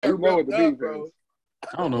You know what the beef bro. is.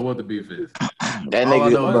 I don't know what the beef is. That All I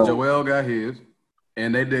nigga, know is bro. Joel got his,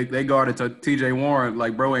 and they guarded to T.J. Warren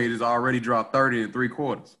like bro ain't just already dropped 30 in 3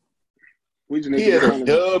 quarters. We just need He to had get a on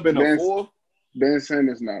dub in the Ben, fourth. Ben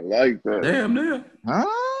Simmons not like that. Damn near. Huh?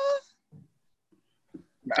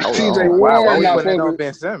 T.J. Why Warren we not putting that supposed on to.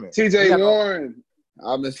 Ben Simmons? T.J. Warren.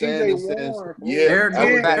 I've been saying T.J. this since Warren.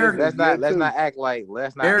 Let's not act like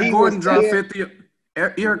Eric Gordon dropped 50.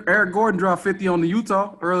 Eric Gordon dropped 50 on the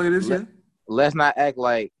Utah earlier this year. Let's not act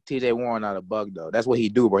like T.J. Warren not a bug though. That's what he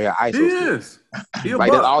do, bro. He ISO. He is. He a like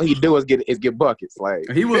buck. that's all he do is get buckets. Like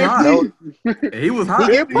he was hot. He was hot.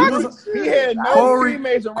 He had no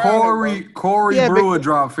teammates around him, Corey Brewer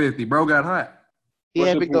dropped 50. Bro got hot. He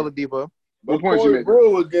had Victor Oladipo. But Corey Brewer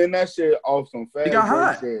was getting that shit off some fast. He got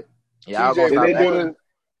hot. Shit. Y'all gonna stop acting.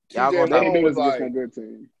 Y'all gonna do this against a good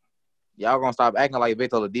team. Y'all gonna stop acting like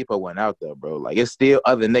Victor Oladipo went out there, bro. Like it's still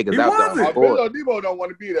other niggas out there. Victor Oladipo don't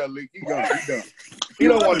want to be that league. He done. He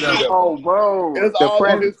don't want to be there. Oh, bro. It's all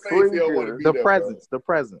on his face. He don't want to be the there. presence.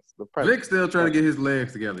 Vic's still trying to get his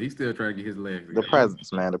legs together. He's still trying to get his legs together. The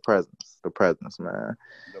presence, man.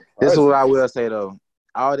 This is what I will say though.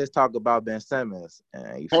 All this talk about Ben Simmons.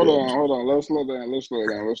 Hold on. Let's slow down.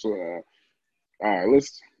 All right,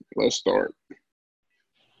 let's start.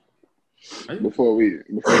 Before we get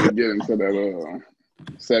into that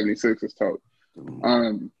 76ers talk.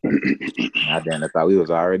 I damn thought we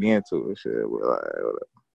was already into it. Shit.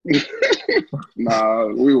 Nah,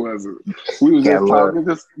 we wasn't. We was just talking,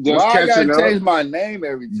 just why catching I gotta up. change my name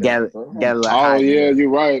every time? Oh yeah, you're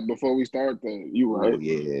right. Before we start that, you right. Oh,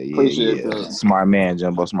 yeah. Appreciate that. Smart man,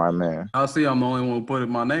 Jumbo. Smart man. I see. I'm the only one who put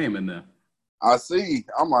my name in there. I see.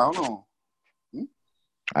 I'm like, hold on.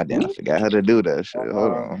 I forgot how to do that shit.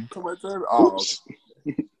 Hold on.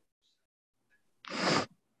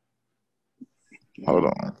 Hold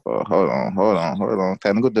on.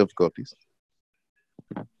 Technical difficulties.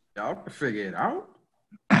 Y'all can figure it out.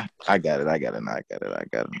 I got it.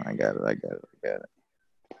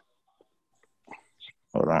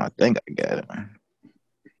 Hold on. I think I got it.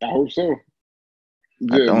 I hope so.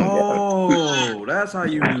 Oh, that's how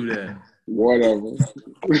you do that. Whatever.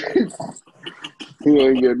 He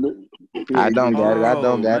ain't getting it. I don't got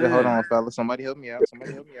it. Hold on, fella. Somebody help me out.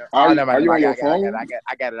 Are you on your phone?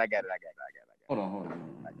 I got it. Hold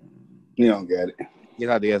on. You don't get it. Yes,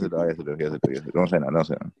 I do. Don't say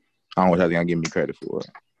nothing. I don't want y'all to give me credit for it.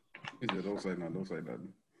 He said, don't say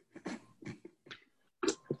nothing.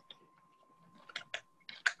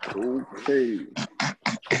 Okay.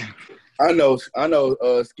 I know.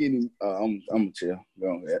 Skinny. I'm gonna chill.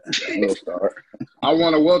 Go ahead. I'm gonna start. I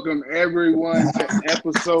want to welcome everyone to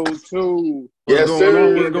episode 2. Yes,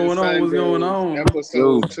 sir. What's going on?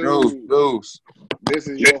 Episode 2. Goose. This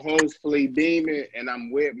is your host, Flea Demon, and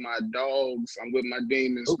I'm with my dogs. I'm with my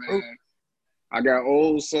demons, man. I got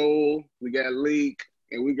Old Soul, we got Leak,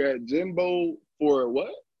 and we got Jimbo for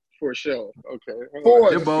what? For show. Okay.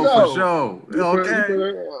 Jimbo for show.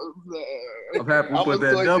 Okay. I'm happy we put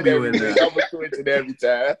that W in there. I'm going to switch it every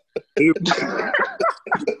time.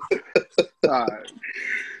 All right.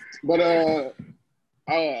 But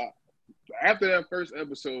after that first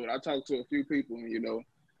episode, I talked to a few people, and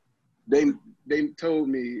they told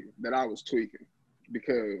me that I was tweaking,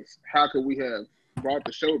 because how could we have brought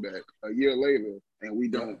the show back a year later and we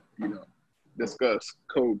don't, discuss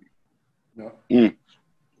Kobe? No.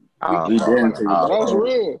 That's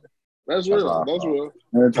real. That's real.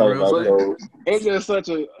 It's just such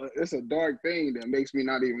it's a dark thing that makes me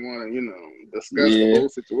not even want to, discuss the whole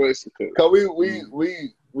situation. Cause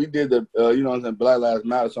we did the Black Lives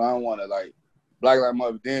Matter, so I don't want to Black Lives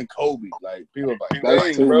Matter, then Kobe. Like people like,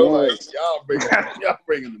 dang, bro, like y'all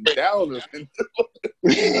bringing them down.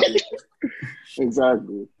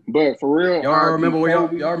 Exactly. But for real, y'all remember where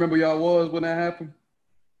y'all was when that happened?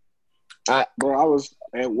 I was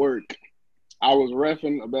at work. I was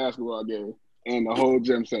reffing a basketball game, and the whole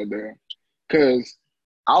gym sat there, because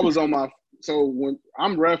I was on my. So when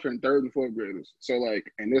I'm reffing 3rd and 4th graders,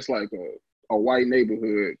 and it's like a white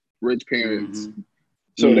neighborhood, rich parents. Mm-hmm.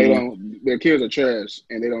 So their kids are trash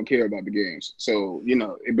and they don't care about the games. So,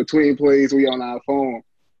 in between plays, we on our phone.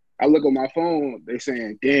 I look on my phone, they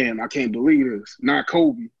saying, damn, I can't believe this. Not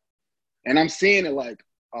Kobe. And I'm seeing it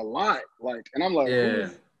a lot. And I'm like,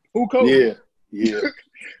 who Kobe? Yeah.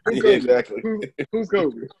 Who Kobe? Exactly. Who's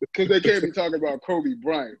Kobe? Because they can't be talking about Kobe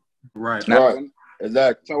Bryant. Right.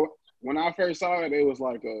 Exactly. So when I first saw it, it was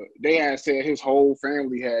they had said his whole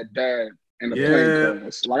family had died in the plane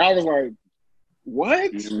crash. I was like,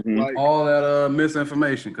 what? Mm-hmm. All that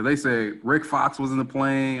misinformation, because they said Rick Fox was in the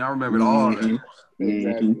plane. I remember all that.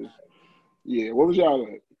 Exactly. Yeah. What was y'all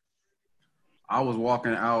at? I was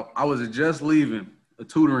walking out. I was just leaving a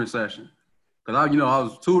tutoring session because I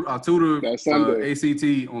tutored That Sunday.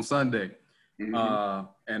 ACT on Sunday, Mm-hmm.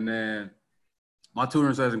 and then my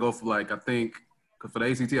tutoring session goes for like I think for the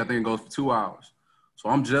ACT I think it goes for 2 hours. So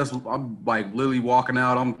I'm like literally walking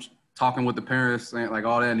out. I'm talking with the parents saying like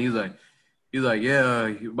all that, and he's like,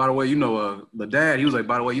 yeah. By the way, the dad. He was like,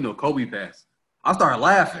 by the way, Kobe passed. I started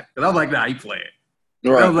laughing because I was like, nah, he playing.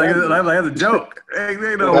 That Right. was like that's a joke. Hey,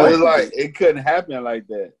 no That way. was like it couldn't happen like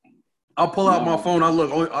that. I'll pull out my phone. I'm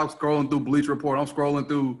scrolling through Bleacher Report. I'm scrolling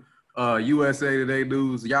through USA Today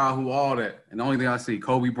News, Yahoo, all that. And the only thing I see,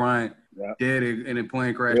 Kobe Bryant dead in a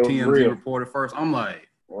plane crash. It was TMZ real. reported first. I'm like,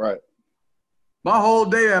 Right. my whole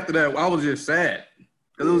day after that, I was just sad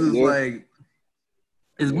because it was just like,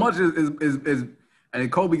 as much as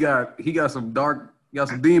and Kobe got some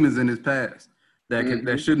demons in his past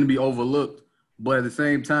that shouldn't be overlooked. But at the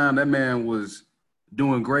same time, that man was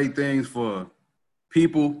doing great things for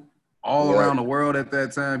people all around the world at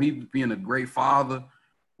that time. He being a great father,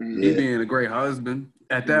 he being a great husband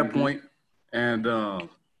at that point. And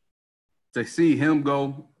to see him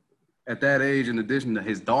go at that age, in addition to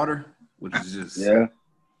his daughter, which is just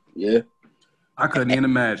I couldn't even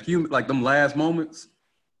imagine. Like them last moments.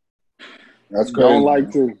 That's crazy. Don't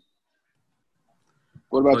like to.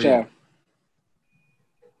 What about y'all?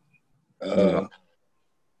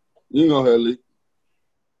 You know, Haley.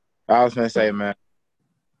 I was gonna say, man,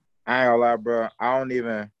 I ain't gonna lie, bro. I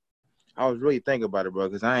was really thinking about it, bro,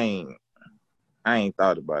 because I ain't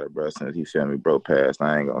thought about it, bro, since you feel me, bro, passed.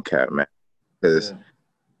 I ain't gonna cap, man. Because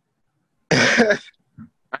I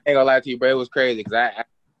ain't gonna lie to you, bro. It was crazy because I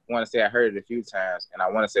want to say I heard it a few times, and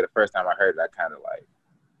I want to say the first time I heard it, I kind of like,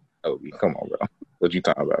 oh, come on, bro. What you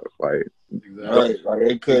talking about? Like, right. Like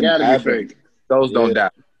it couldn't happen. Those don't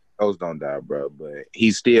die. Those don't die, bro. But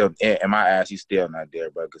he's still, in my eyes, he's still not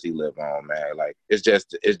there, bro, because he lived on, man. Like, it's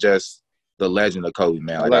just the legend of Kobe,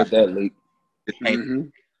 man. I like that, Lee.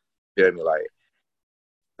 Feel me? Like,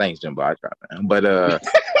 thanks, Jimbo. I tried, man. But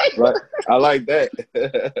I like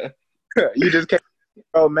that. You just can't.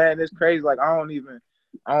 Oh man, it's crazy. Like I don't even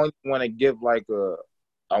want to give like a.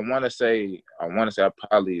 I want to say I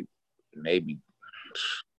probably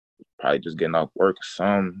just getting off work or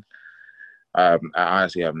something. I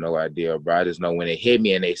honestly have no idea, bro. I just know when it hit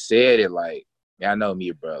me and they said it, like, yeah, I know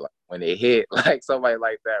me, bro. Like when it hit, like somebody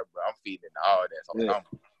like that, bro, I'm feeding all that. So like,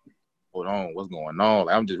 hold on, what's going on?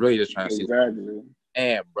 Like I'm just really just trying to see.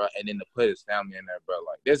 And bro, and then to put his family in there, bro.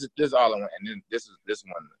 Like this is all I want. And then this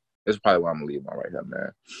is probably what I'm gonna leave on right here,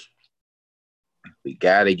 man. We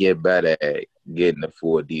gotta get better at getting the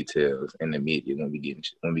full details in the media when we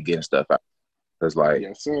getting stuff out. Cause like,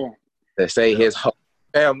 yes, sir. They say his whole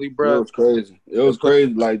family, bro. It was crazy. It was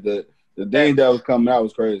crazy. Like the thing that was coming out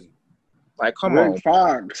was crazy. Like, come on,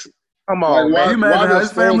 Fox. Come on, like, man. You imagine how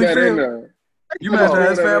his family felt? You imagine how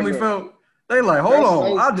his family felt? They like, hold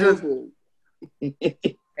on,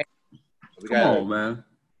 come on, man.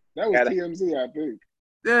 That was TMZ, I think.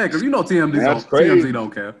 Yeah, because TMZ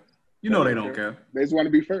don't care. You know they don't care. They just want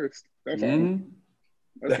to be first. That's all.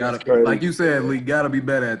 That's crazy. Like you said, Lee, gotta be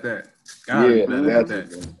better at that. Gotta be better at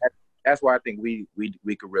that. That's why I think we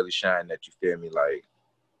could really shine. That, you feel me? Like,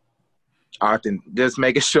 often just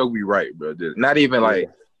making sure we right, bro. Just, not even like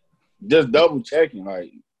just double checking.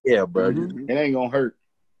 Like, yeah, bro. It ain't gonna hurt.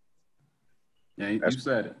 Yeah, you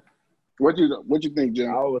said it. What you think,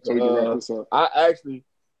 Jim? I actually,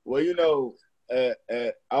 well, you know,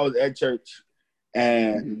 I was at church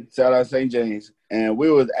and shout out St. James, and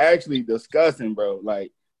we was actually discussing, bro,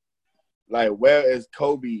 like where is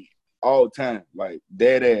Kobe all time, like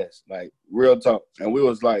dead ass, like real talk, and we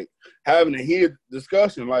was like having a heated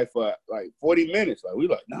discussion like for like 40 minutes, like we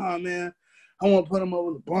like, nah, man, I want to put him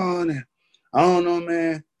over LeBron, and I don't know,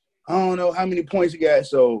 man, I don't know how many points he got.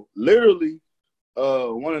 So literally,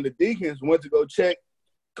 one of the deacons went to go check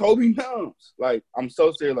Kobe numbers. Like, I'm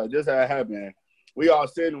so serious, like this how it happened. We all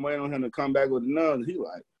sitting and waiting on him to come back with the numbers. He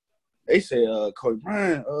like, they said Kobe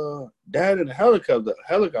Bryant died in a helicopter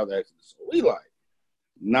accident. So we like,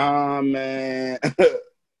 nah, man.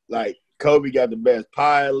 Like, Kobe got the best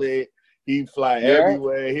pilot. He fly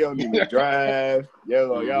everywhere. He don't even drive.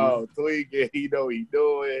 Y'all tweaking. He know what he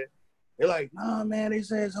doing. They're like, nah, man. They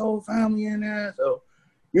say his whole family in there. So,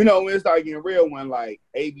 you know, when it started getting real, when like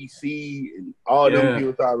ABC and all them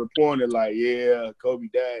people started reporting it, like, yeah, Kobe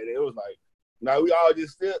died. It was like, we all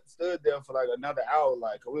just stood there for like another hour,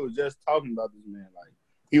 like, cause we was just talking about this man. Like,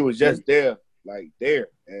 he was just there, like there.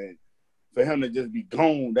 And for him to just be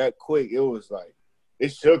gone that quick, it was like,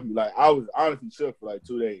 it shook me. Like, I was honestly shook for like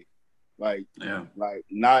 2 days. Like, like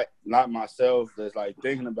not myself, just like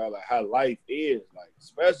thinking about like how life is, like,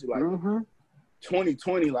 especially like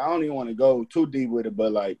 2020, like I don't even want to go too deep with it,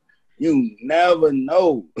 but like you never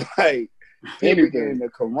know. Like people getting the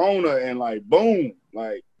corona and like boom,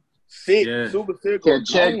 like sick, super sick or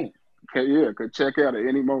gone. Could check out at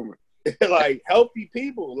any moment. Like healthy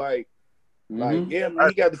people, like yeah, man,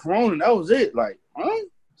 he got the corona, and that was it. Like, huh?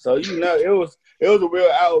 So it was a real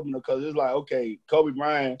eye opener because it's like, okay, Kobe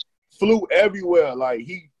Bryant flew everywhere. Like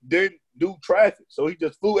he didn't do traffic, so he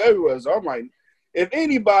just flew everywhere. So I'm like, if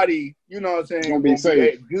anybody, you know what I'm saying, gonna be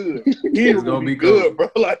safe. Good, he's gonna be good, bro.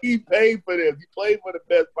 Like he paid for this. He played for the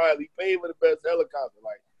best pilot. He paid for the best helicopter.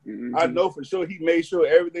 Like I know for sure he made sure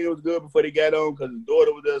everything was good before they got on because his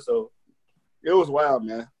daughter was there. So it was wild,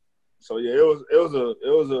 man. So yeah, it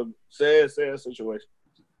was a sad situation.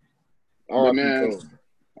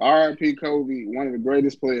 R.I.P. Kobe, one of the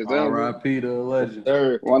greatest players ever. R.I.P. the legend.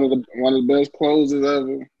 One of the best closers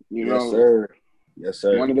ever. Yes,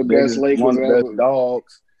 sir. One of the best Lakers one of the ever. Best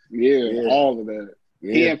dogs. Yeah, all of that.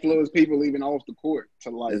 Yeah. He influenced people even off the court to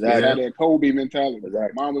like have that Kobe mentality.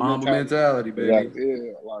 Mama mentality, baby. Exactly.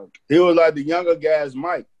 Yeah, like he was like the younger guys'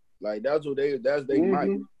 Mike. Like that's their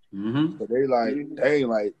Mike. So they like, dang,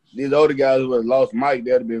 like these older guys who had lost Mike,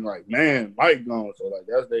 they'd have been like, man, Mike gone. So like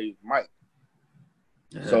that's their Mike.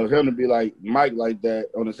 Yeah. So him to be like Mike like that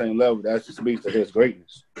on the same level, that speaks to his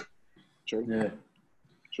greatness. True. Yeah.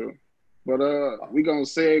 True. But we gonna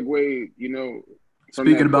segue,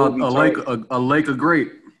 speaking about a Laker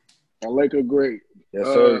great. A Laker great. Yes,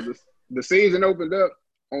 sir. The season opened up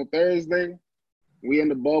on Thursday. We in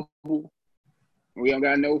the bubble. We don't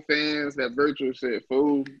got no fans. That virtual shit,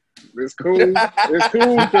 fool. It's cool. It's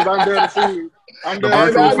cool because I'm there to see. I'm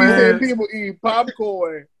there to see people eat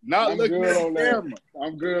popcorn, not looking at the camera.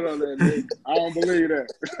 I'm good on that. Nigga. I don't believe that.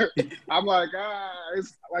 I'm like,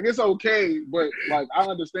 it's okay, but like I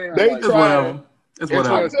understand. It's whatever. It's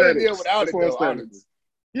whatever.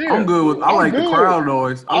 Yeah, I'm good with. I like the crowd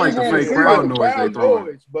noise. I like the fake crowd noise they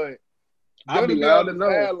throwing. But I'll be loud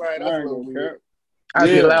enough. I'll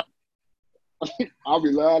be loud. I'll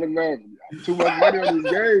be loud enough. Too much money on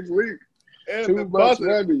these games, leak. Too much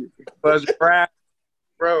money.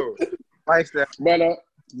 Bro, nice that. But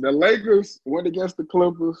the Lakers went against the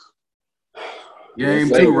Clippers. Game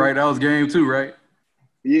 2, right? That was game 2, right?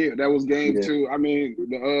 Yeah, that was game 2. I mean,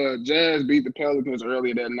 the Jazz beat the Pelicans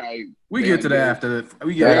earlier that night. We get to that after that.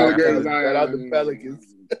 We get out the Pelicans.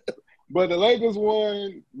 But the Lakers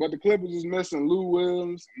won, but the Clippers was missing Lou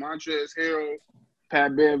Williams, Montrezl Harrell.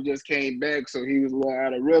 Pat Bev just came back, so he was a little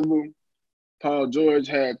out of rhythm. Paul George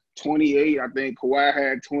had 28. I think Kawhi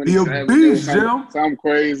had 27. He a beast, Jim. Something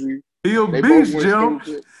crazy. He a beast, Jim.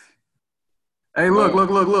 Hey, look.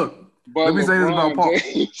 Let me say this about Paul. Let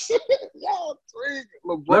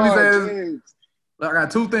me say this. I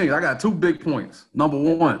got 2 things. I got 2 big points. Number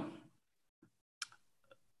 1,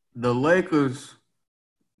 the Lakers,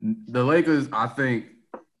 I think,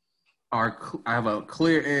 have a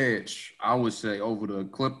clear edge, I would say, over the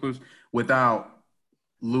Clippers without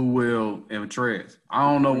Lou Will and Trez.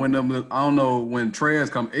 I don't know when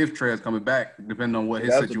Trez if Trez coming back, depending on what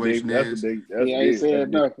his situation is. He ain't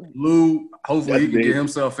said nothing. Lou, hopefully he can get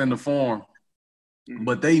himself into form.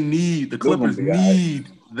 But the Clippers need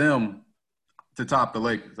them to top the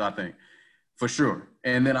Lakers, I think, for sure.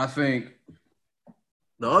 And then I think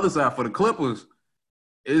the other side for the Clippers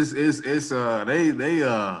is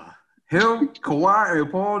him, Kawhi,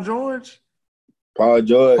 and Paul George.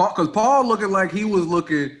 Because Paul looking like he was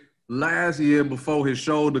looking last year before his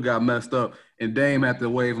shoulder got messed up and Dame had to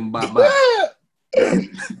wave him bye-bye.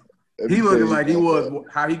 He looking like he was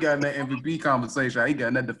how he got in that MVP conversation, how he got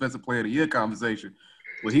in that Defensive Player of the Year conversation,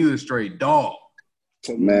 but he was straight dog.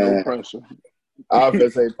 Man. No pressure. I was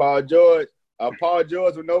going to say Paul George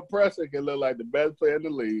with no pressure can look like the best player in the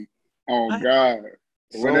league. Oh, God.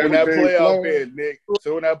 When that playoff hit, Nick.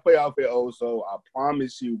 So when that playoff hit, I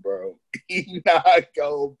promise you, bro, he not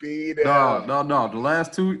gonna be there. No. The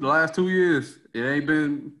last two years, ain't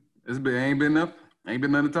been nothing. Ain't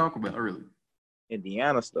been nothing to talk about, really.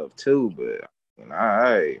 Indiana stuff too, but all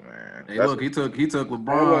right, man. Hey, look, he took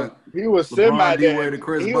LeBron. He was semi to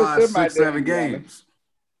Chris Bosh 6-7 games.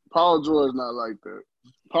 Paul George not like that.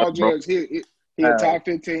 Paul George, he a top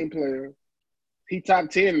 15 player. He top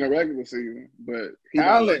 10 in the regular season, but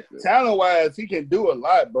talent-wise, he can do a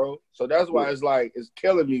lot, bro. So that's why it's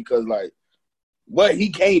killing me because, like, what he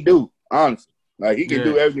can't do, honestly. Like, he can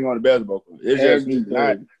do everything on the basketball court. It's just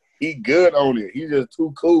he good on it. He's just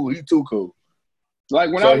too cool. He's too cool. Like,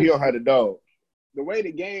 he don't have the dog. The way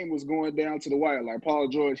the game was going down to the wire, like, Paul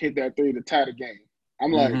George hit that 3 to tie the game.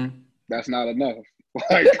 I'm like, that's not enough.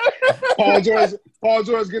 Like Paul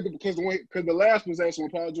George get because the last possession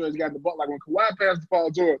when Paul George got the ball, like when Kawhi passed to Paul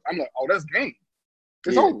George, I'm like, oh, that's game.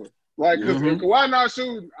 It's over. Like, because if Kawhi not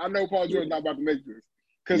shooting, I know Paul George not about to make this.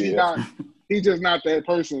 Because he's just not that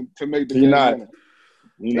person to make the game winner.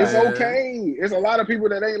 It's okay. It's a lot of people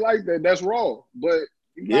that ain't like that. That's raw. But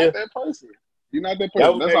you're not that person. You're not that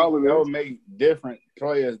person. That's all it is. That would make different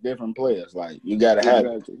players. Like, you got to have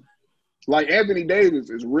it. Like, Anthony Davis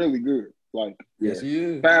is really good. Like, yes, he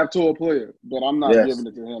is. 5-tool player. But I'm not giving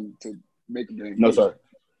it to him to make a game. No, sir.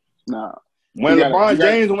 Nah. When LeBron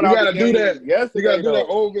James went out the game yesterday, you got to do that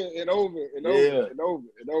over and over and over and over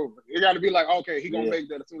and over. It got to be like, okay, he going to make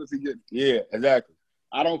that as soon as he gets it. Yeah, exactly.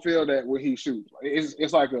 I don't feel that when he shoots.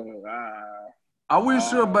 It's like I wish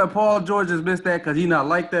sure, but Paul George has missed that because he not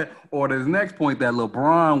like that. Or the next point that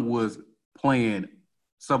LeBron was playing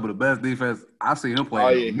some of the best defense I seen him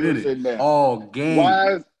play in a minute. All game.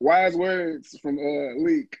 Wise words from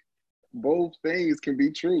Leak. Both things can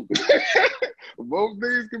be true. Both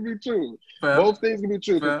things can be true. Both things can be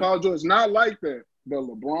true. Because Paul George not like that, but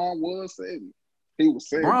LeBron was sitting. He was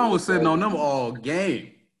sitting. LeBron was sitting on them all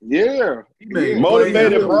game. Yeah.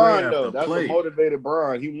 Motivated Bron, though. That's a motivated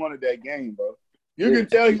Bron. He wanted that game, bro. You can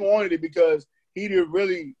tell he wanted it because he didn't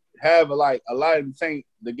really have a lot of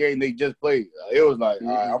the game they just played. It was like, all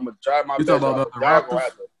right, I'm gonna try my best. You talking about the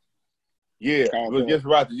Raptors? Yeah, it was just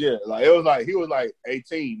Raptors. Yeah, like it was like he was like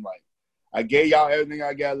 18. Like, I gave y'all everything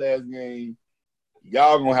I got last game.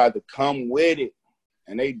 Y'all gonna have to come with it,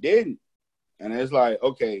 and they didn't. And it's like,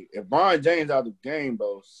 okay, if Bron James out of the game,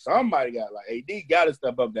 bro, somebody got AD got to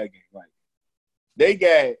step up that game. Like,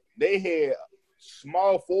 they had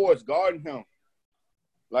small forwards guarding him.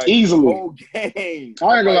 Like, easily. The whole game. I ain't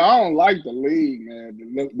gonna lie, I don't like the league,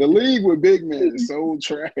 man. The league with big men is so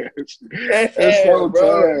trash. It's so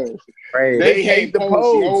trash. Right. They can't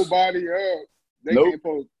post nobody up. They can't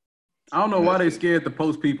post. I don't know why they scared to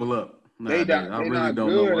post people up. I really don't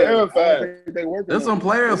know. There's some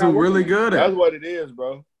players who really good at it. That's what it is,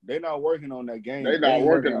 bro. They're not working on that game. They're not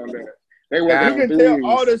working on that. You can tell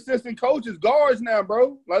all the assistant coaches guards now,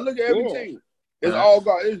 bro. Like, look at every team. It's all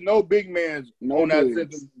guards. There's no big man on that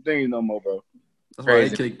assistant team no more, bro. That's why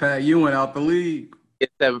they kicked Pat Ewing out the league.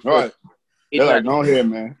 It's 7 foot. Right. They're like, go ahead,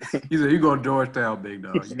 man. He said, you go to Georgetown, big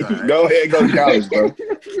dog. You right. Go ahead, go to college, bro.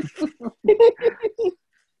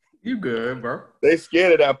 You good, bro. They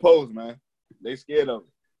scared of that post, man. They scared of it.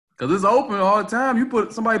 Because it's open all the time.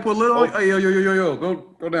 Somebody put a little on. Hey, yo.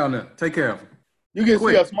 Go down there. Take care of him. You can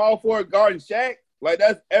see a small forward guarding Shaq. Like,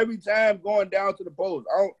 that's every time going down to the post.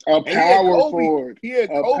 A power forward. He had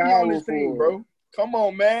Kobe on his team, bro. Come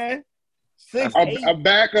on, man. 6'8". A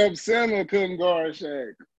backup center couldn't guard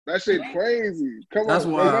Shaq. That shit crazy. Come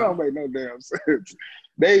on, man. That don't make no damn sense.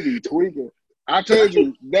 They be tweaking. I told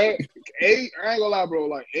you that I ain't gonna lie, bro.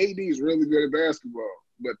 Like, AD is really good at basketball,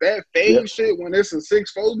 but that fade shit when it's a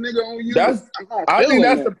 6'4" nigga on you, I think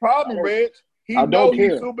that's the problem, Reg. He knows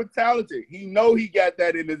he's super talented. He know he got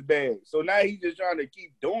that in his bag. So now he's just trying to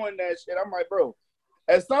keep doing that shit. I'm like, bro,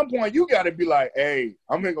 at some point you got to be like, hey,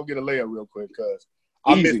 I'm gonna go get a layup real quick because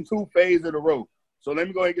I missed 2 fades in a row. So let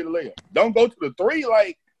me go ahead and get a layup. Don't go to the 3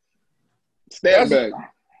 like. Step back.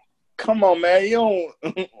 Come on, man. You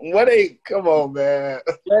don't. Come on, man.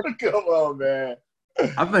 Come on, man.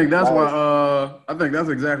 I think that's why. I think that's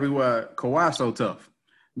exactly why Kawhi's so tough.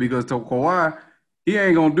 Because to Kawhi, he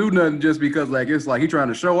ain't gonna do nothing just because it's like he trying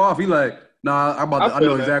to show off. He like, nah, I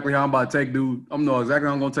know exactly how I'm about to take dude. I know exactly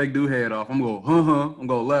how I'm gonna take dude head off. I'm gonna go, I'm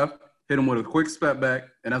gonna left, hit him with a quick step back,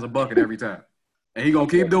 and that's a bucket every time. And he gonna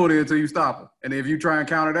keep doing it until you stop him. And if you try and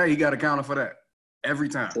counter that, he got to counter for that every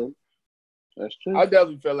time. That's true. I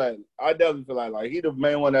definitely feel like he the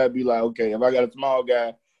main one that'd be like, okay, if I got a small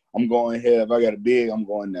guy, I'm going here. If I got a big, I'm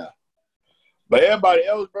going there. But everybody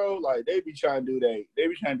else, bro, like they be trying to do that. They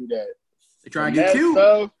be trying to do that. They trying to get cute.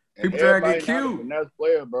 People trying to get cute. Finesse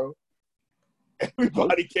player, bro.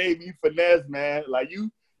 Everybody can't be finesse, man. Like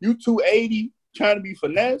you 280 trying to be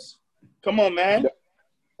finesse. Come on, man.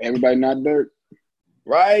 Everybody not dirt.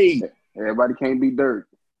 Right. Everybody can't be dirt.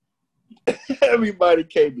 Everybody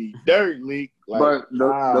can't be dirt, Leak. Like, but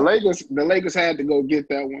the Lakers had to go get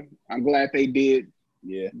that one. I'm glad they did.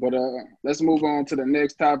 Yeah. But let's move on to the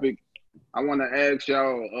next topic. I want to ask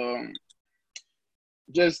y'all,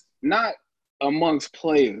 just not amongst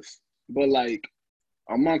players, but like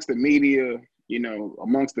amongst the media,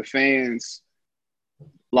 amongst the fans.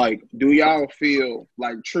 Like, do y'all feel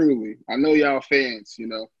like truly? I know y'all fans,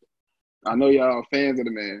 I know y'all fans of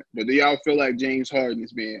the man, but do y'all feel like James Harden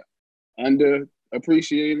is being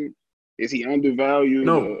underappreciated? Is he undervalued?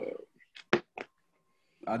 No.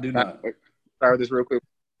 I do not. Start this real quick.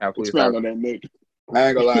 Expound on that, Nick. I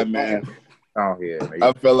ain't gonna lie, man. Oh yeah.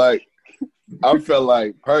 I feel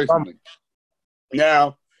like personally.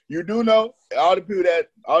 Now, You do know all the people that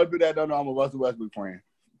don't know I'm a Russell Westbrook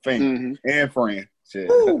fan and friend. Shit.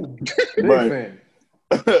 Big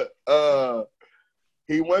But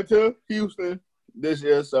he went to Houston this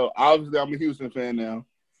year, so obviously I'm a Houston fan now.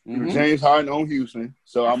 Mm-hmm. James Harden on Houston,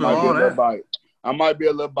 so I might be a little biased. I might be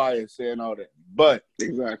a little biased saying all that, but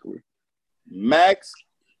exactly. Max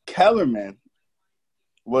Kellerman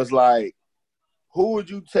was like, who would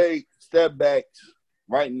you take step backs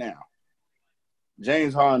right now?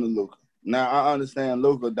 James Harden and Luka. Now, I understand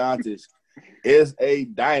Luka Doncic is a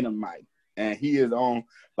dynamite, and he is on,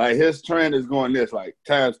 like, his trend is going this, like,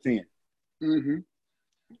 times 10. Mm-hmm.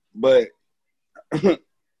 But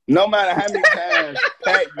no matter how many times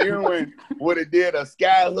Pat Ewing would have did a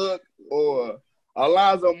sky hook or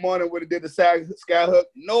Alonzo Mourning would have did the sky hook,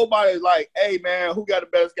 nobody's like, hey, man, who got the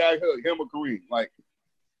best sky hook, him or Kareem? Like,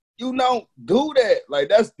 you don't do that. Like,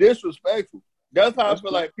 that's disrespectful. That's how I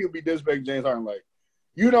feel like people be disrespecting James Harden. Like,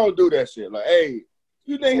 you don't do that shit. Like, hey,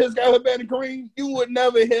 you think his guy was better than Kareem? You would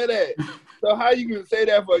never hear that. So how you can say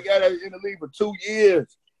that for a guy that's in the league for 2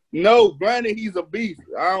 years? No, granted, he's a beast.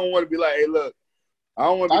 I don't want to be like, hey, look, I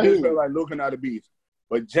don't want to be disrespectful like looking at a beast.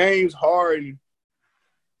 But James Harden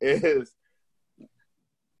is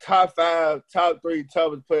top 5, top 3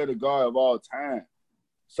 toughest player to guard of all time.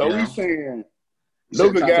 So we saying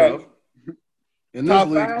Luka got in this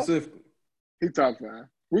league specifically. He's top 5.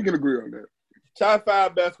 We can agree on that. Top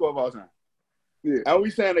 5 best scorer of all time. Yeah. And we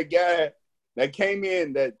saying a guy that came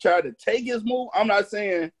in that tried to take his move. I'm not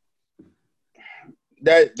saying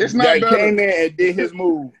that it's not that came in and did his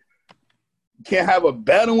move can't have a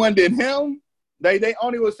better one than him. They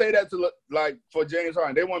only would say that to like for James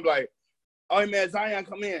Harden. They wouldn't be like, oh man, Zion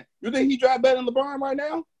come in. You think he drive better than LeBron right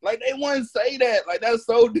now? Like they wouldn't say that. Like that's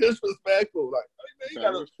so disrespectful. Like he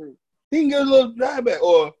can get a little drive back.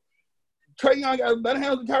 Or Trae Young got better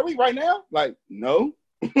hands than Kyrie right now? Like, no.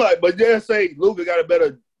 Like, but just say Luka got a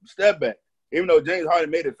better step back. Even though James Harden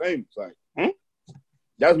made it famous. Like,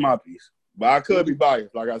 that's my piece. But I could be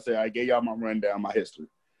biased. Like I said, I gave y'all my rundown, my history.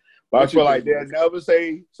 But I feel like they'll never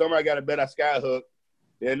say somebody got a better sky hook.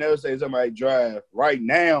 They'll never say somebody drive. Right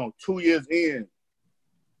now, 2 years in,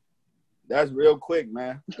 that's real quick,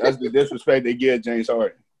 man. That's the disrespect they give James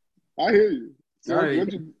Harden. I hear you. So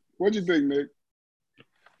what'd you think, Nick?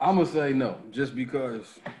 I'm gonna say no, just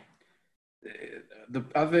because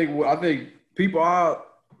I think people are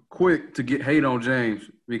quick to get hate on James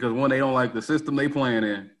because one, they don't like the system they playing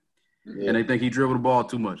in, and they think he dribbled the ball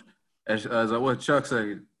too much. As what Chuck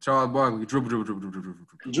said, Charles Barkley dribble.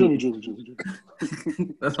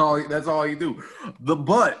 That's all he do.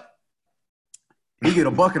 But he get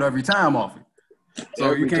a bucket every time off it.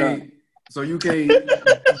 So you can't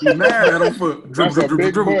be mad at him for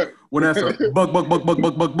dribble when that's a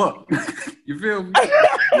buck. You feel me?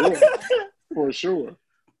 Yeah, for sure.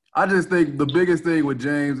 I just think the biggest thing with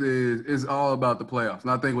James is all about the playoffs.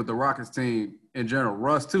 And I think with the Rockets team in general,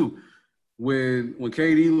 Russ too, when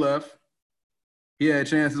KD left, he had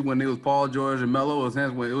chances when it was Paul George and Melo. It was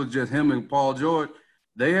chances when it was just him and Paul George.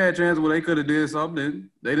 They had chances where they could have did something.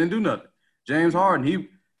 They didn't do nothing. James Harden,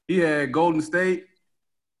 he had Golden State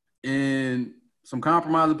in some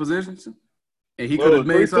compromising positions, and he could have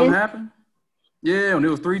made something happen. Yeah, when it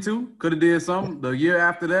was 3-2, could have did something. The year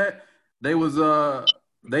after that, they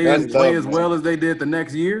didn't play as well as they did the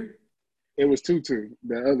next year. It was 2-2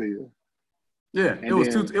 the other year. Yeah, it was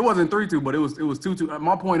 2-2. It wasn't 3-2, but it was 2-2.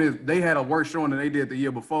 My point is they had a worse showing than they did the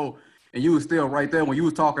year before, and you was still right there when you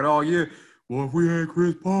was talking all year. Well, if we had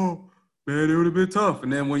Chris Paul, man, it would have been tough.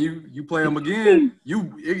 And then when you play them again,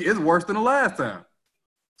 it's worse than the last time.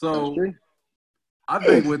 So I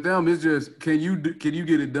think with them, it's just can you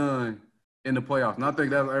get it done in the playoffs? And I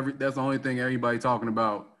think that's the only thing everybody talking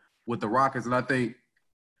about with the Rockets. And I think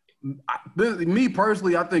me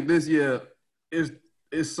personally, I think this year is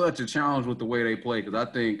such a challenge with the way they play because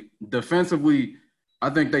I think defensively, I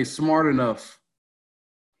think they smart enough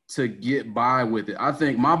to get by with it. I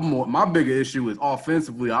think my bigger issue is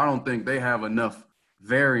offensively. I don't think they have enough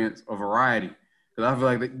variance or variety because I feel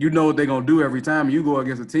like you know what they're gonna do every time you go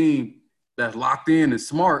against a team that's locked in and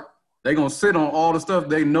smart. They're gonna sit on all the stuff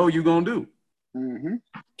they know you're gonna do. Mm-hmm.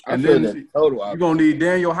 And then you're gonna need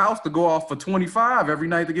Daniel House to go off for 25 every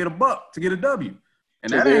night to get a buck to get a W,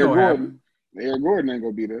 and that ain't gonna happen. Eric Gordon ain't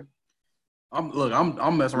gonna be there.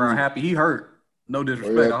 I'm messing around happy he hurt. No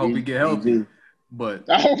disrespect. I hope he get healthy. But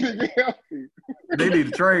I hope he get healthy. They need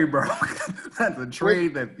a trade, bro. That's a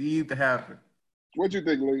trade that needs to happen. What you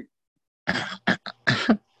think, Lee?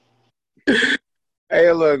 Hey,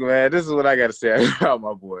 Hey, look, man. This is what I got to say about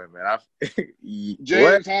my boy, man.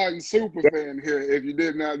 James Harden super fan here. If you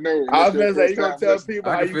did not know, I was gonna say you gonna tell people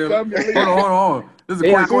I how can you feel come it. in league. Hold on. This is a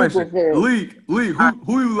Yeah, quick question. super fan. League,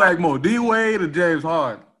 who you like more, D Wade or James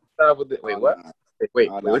Harden? Wait, what? Wait,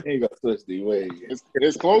 Nah, what? he ain't gonna switch the way.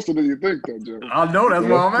 It's closer than you think, though, Joe. I know that's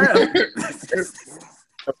why I'm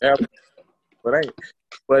asking.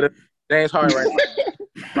 But James Harden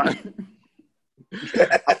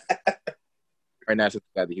right now since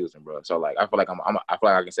we got to Houston, bro. So like, I feel like I feel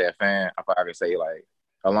like I can say a fan. I feel like I can say like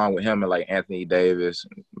along with him and like Anthony Davis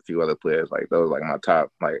and a few other players, like those like my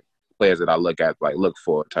top like players that I look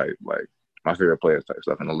for type, like my favorite players type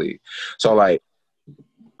stuff in the league. So like,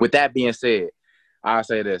 with that being said, I'll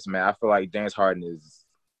say this, man. I feel like James Harden is.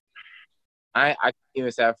 I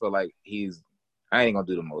even say I feel like he's. I ain't gonna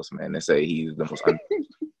do the most, man, and say he's the most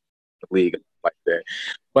league like that.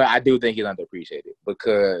 But I do think he's underappreciated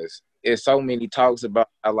because it's so many talks about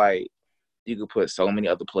how, like, you could put so many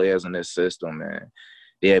other players in this system, man.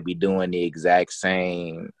 They'll be doing the exact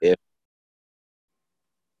same, if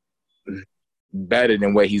better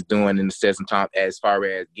than what he's doing in the system time as far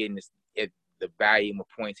as getting the volume of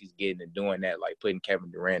points he's getting and doing that, like putting Kevin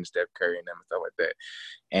Durant and Steph Curry and them and stuff like that.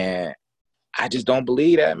 And I just don't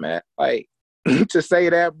believe that, man. Like, to say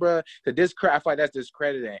that, bro, I feel like that's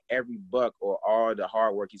discrediting every buck or all the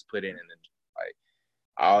hard work he's put in like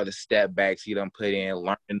all the step backs he done put in,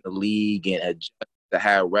 learning the league and adjust to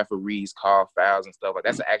how referees call fouls and stuff. Like,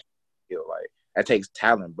 that's an actual skill. Like, that takes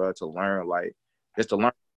talent, bro, to learn. Like, just to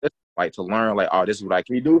learn, like, oh, this is what I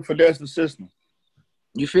can. We do finesse the system.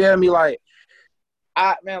 You feel me? Like,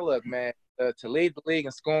 look, man, to lead the league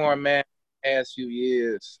in scoring, man, past few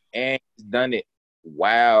years, and he's done it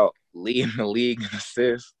while leading the league in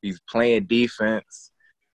assists. He's playing defense.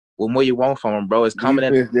 What more you want from him, bro? It's coming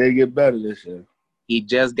in. They get better this year. He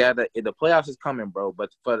just got the playoffs is coming, bro.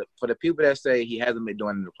 But for the people that say he hasn't been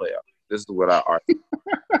doing in the playoffs, this is what I argue.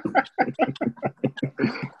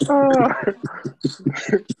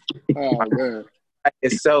 Oh man,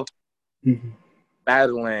 Itself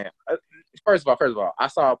battling. First of all, I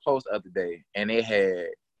saw a post the other day, and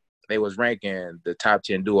they was ranking the top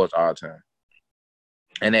 10 duos all time,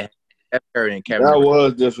 and they had Steph Curry and Kevin. That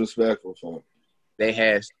was disrespectful, son. They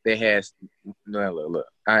had. Look.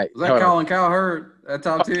 All right, was that Colin Cowherd at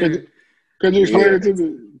top 10? Could you explain it to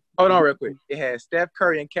me? Hold on, real quick. It had Steph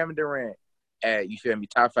Curry and Kevin Durant at, you feel me,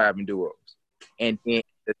 top 5 in duos, and then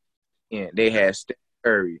they had Steph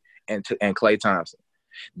Curry and Klay Thompson.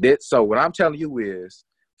 So what I'm telling you is,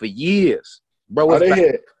 for years, bro. They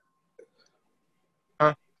had.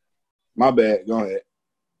 Huh? My bad. Go ahead.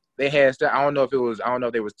 They had. I don't know if they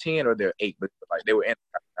was 10 or they're 8, but like they were in.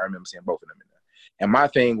 I remember seeing both of them in there. And my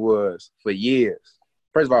thing was, for years.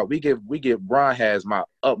 First of all, we give Bron has my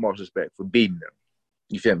utmost respect for beating them.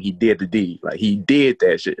 You feel me? He did the deed. Like, he did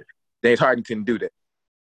that shit. James Harden couldn't do that.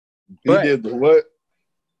 But he did the what?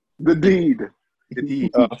 The deed. The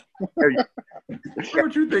deed.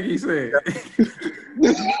 What you think he said?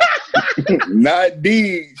 Not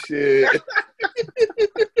deed, shit.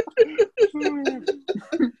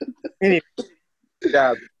 Anyway,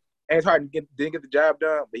 James Harden didn't get the job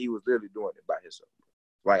done, but he was literally doing it by himself.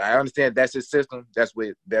 Like, I understand that's his system. That's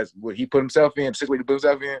what he put himself in, the situation he put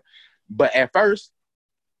himself in. But at first,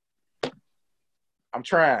 I'm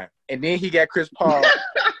trying. And then he got Chris Paul.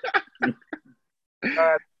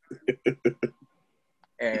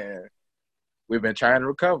 And we've been trying to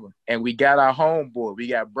recover. And we got our homeboy. We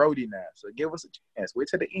got Brody now. So give us a chance. Wait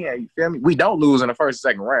till the end. You feel me? We don't lose in the first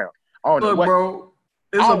and second round. Look, bro,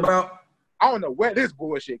 it's about... I don't know where this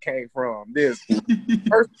bullshit came from. This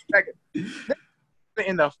first, second.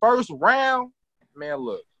 In the first round, man,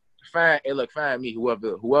 look, find me,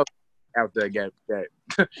 whoever out there got that.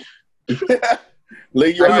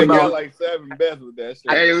 League, you already got like 7 bets with that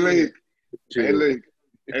shit. Hey,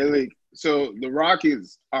 League. So the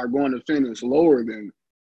Rockets are going to finish lower than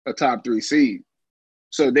a top 3 seed.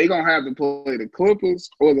 So they're going to have to play the Clippers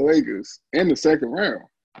or the Lakers in the second round.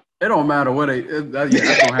 It don't matter what that's going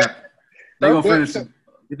to happen. They're going to finish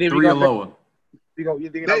 3 or lower. You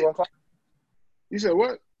think they're going to climb? You said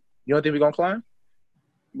what? You don't think we're going to climb?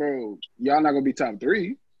 Bro, y'all not going to be top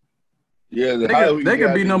 3. Yeah, they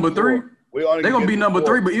could be number 3. They're going to be number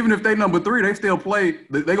 3, but even if they number 3, they still play.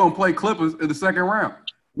 They're going to play Clippers in the second round.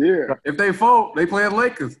 Yeah. If they 4, they play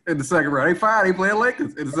Lakers in the second round. They 5, they play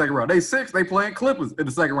Lakers in the second round. They 6, they playing Clippers in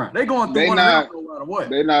the second round. They going through no matter what.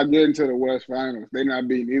 They're not getting to the West Finals. They're not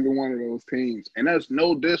beating either one of those teams. And that's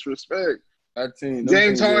no disrespect. That team,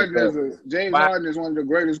 James Harden is one of the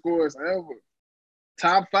greatest scorers ever.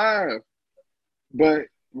 Top 5.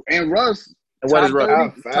 And Russ And what is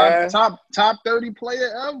Russ? Top 30 player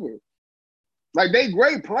ever. Like they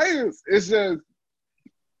great players. It's just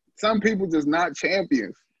some people just not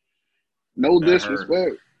champions. No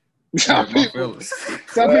disrespect. Some people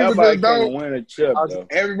just don't win a chip. Though.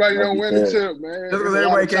 Everybody don't win a chip, man. Just because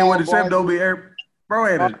everybody can't win a chip, don't be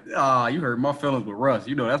bro. You hurt my feelings with Russ.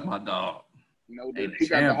 You know that's my dog. No, he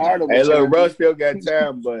got the heart of a Hey, look, champion. Russ still got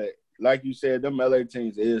time, but like you said, them LA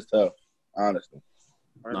teams is tough. Honestly.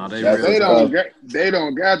 Nah, they don't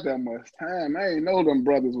got that much time. I ain't know them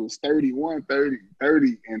brothers was 31, 30,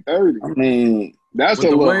 and 30. I mean, that's a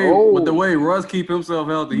little old. With the way Russ keep himself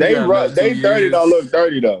healthy, they 30 don't look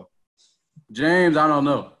 30 though. James, I don't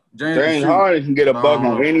know. James Harden can get a buck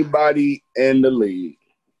on anybody in the league.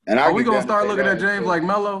 And are we gonna start looking at James like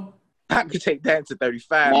Melo? I could take that to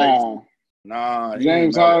 35. Nah,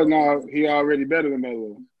 James Harden, he already better than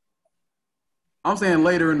Melo. I'm saying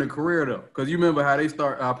later in the career though, because you remember how they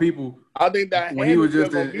start people. I think that when he was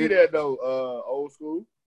just be there though, old school.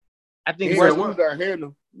 I think Russ was our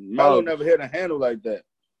handle. Melo never hit a handle like that.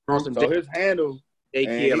 So his handle, and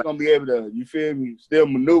he's gonna be able to, you feel me, still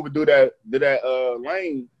maneuver through that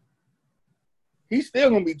lane. He's still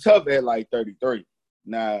gonna be tough at like 33.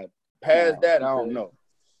 Now, past that, I don't know.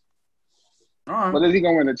 All right. But is he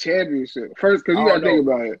gonna win a championship first? Because you gotta think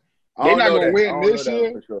about it. They're not gonna win this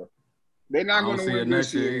year. Sure. They're not gonna win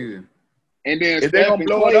next year either. And then if they gonna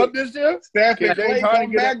blow it up this year, Steph and Clay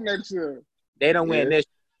come back next year. They don't win this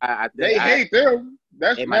year. They hate them.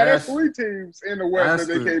 That's 3 teams in the West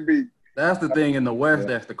that they can't beat. That's the thing in the West.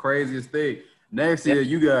 That's the craziest thing. Next year,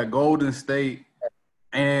 you got Golden State,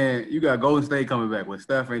 and you got Golden State coming back with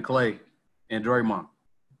Steph and Clay and Draymond.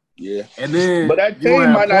 Yeah, and then but that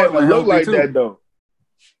team might not even look like that though.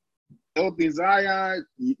 Healthy Zion,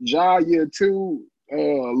 Ja year 2,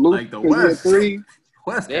 Luke like the West. Year 3.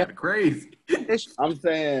 West kind of crazy. I'm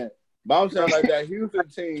saying like that Houston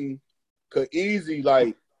team could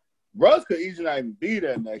easily Russ could easily not even be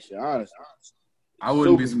there next year. Honestly, I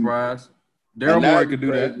wouldn't be surprised. Daryl Morey could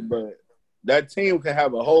do that, but that team could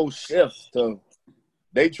have a whole shift. So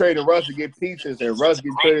they traded Russ to get pieces, and Russ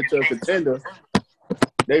get traded to a contender.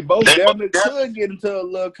 They both definitely could get into a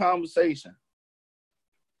little conversation.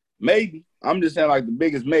 Maybe. I'm just saying like the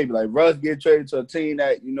biggest maybe. Like Russ get traded to a team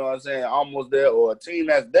that, you know what I'm saying, almost there, or a team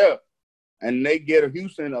that's there. And they get a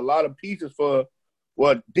Houston a lot of pieces for,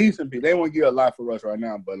 decent people. They won't get a lot for Russ right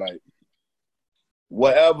now, but like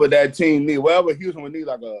whatever that team need, whatever Houston would need,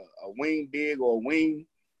 like a wing big or a wing,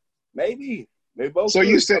 maybe. They both So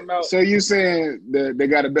you saying that they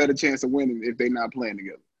got a better chance of winning if they're not playing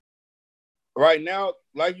together? Right now,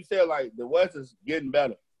 like you said, like the West is getting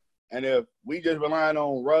better. And if we just relying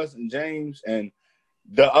on Russ and James and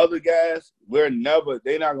the other guys, they're not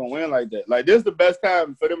gonna win like that. Like this is the best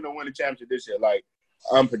time for them to win the championship this year. Like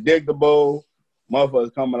unpredictable,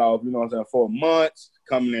 motherfuckers coming off, you know what I'm saying, 4 months,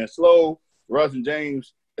 coming in slow. Russ and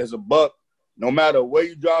James is a buck. No matter where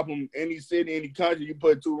you drop them, any city, any country, you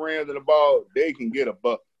put 2 rams in the ball, they can get a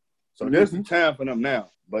buck. So this is the time for them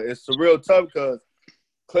now. But it's real tough because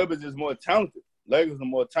Clippers is more talented. Lakers are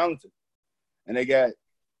more talented. And they got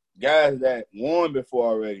guys that won before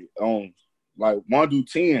already on like 1 through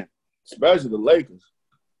 10, especially the Lakers.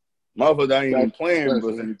 Motherfuckers ain't even playing with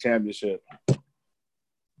us in the championship.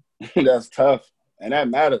 That's tough. And that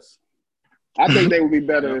matters. I think they would be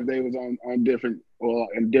better if they was on different or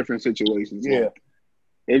in different situations. Yeah. Like,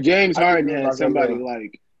 if James Harden had somebody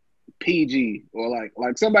like PG or like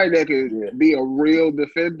somebody that could be a real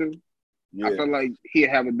defender, I feel like he'd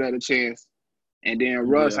have a better chance. And then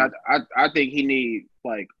Russ, I think he need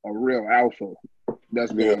like a real alpha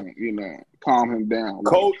that's going to, calm him down.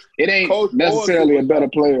 Coach, it ain't necessarily a better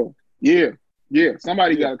player. Yeah.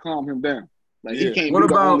 Somebody got to calm him down. Like he can't be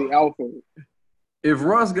the only alpha. If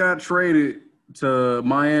Russ got traded to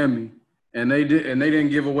Miami and they didn't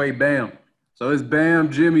give away Bam, so it's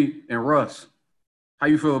Bam, Jimmy, and Russ. How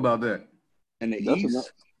you feel about that? And the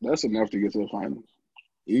East, that's enough to get to the finals.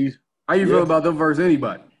 East. How you feel about them versus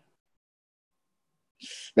anybody?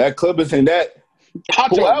 That Clippers and that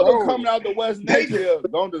whoever coming out the West next year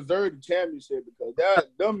don't deserve the championship because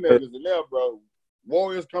them niggas in there, bro.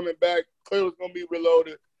 Warriors coming back, Clippers gonna be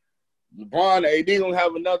reloaded. LeBron and AD gonna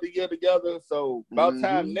have another year together. So about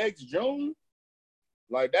time next June,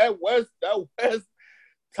 like that West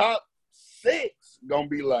top 6 gonna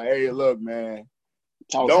be like, hey, look, man,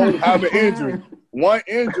 don't have an injury. One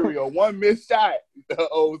injury or one missed shot,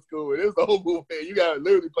 old school. It's over, man. You gotta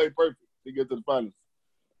literally play perfect to get to the finals.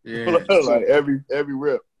 Yeah, like every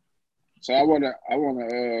rip. So I wanna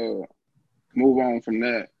move on from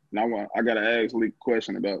that. And I gotta ask Lee a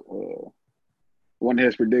question about one of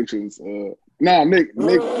his predictions. No, Nick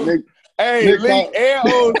Hey, Lee,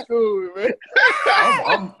 and old school,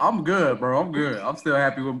 man. I'm good, bro. I'm good. I'm still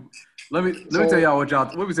happy with. Let me tell y'all what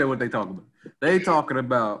y'all. Let me say what they talking about. They talking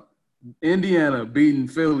about Indiana beating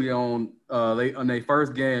Philly on their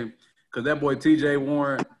first game because that boy T.J.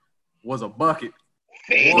 Warren was a bucket,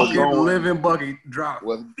 walking living bucket, dropped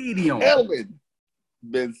 50 on him.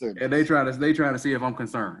 Ben Simmons. And they trying to see if I'm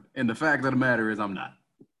concerned. And the fact of the matter is I'm not.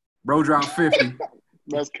 Bro dropped 50.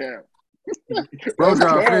 That's cap. Bro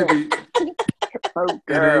dropped 50.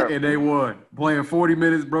 And they won. Playing 40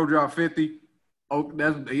 minutes, bro dropped 50. Oh,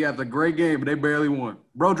 he has a great game, but they barely won.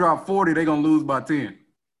 Bro dropped 40, they gonna lose by 10.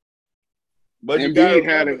 But Embiid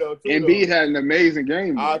had an amazing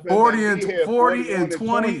game. 40 and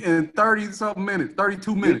 20 and 30 something minutes,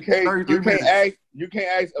 32 minutes, 33 minutes. You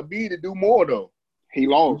can't ask Embiid to do more though. He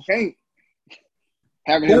lost. You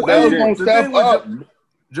can't. Who else gonna step up?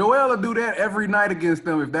 Joel will do that every night against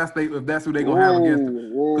them if that's who they gonna have against them.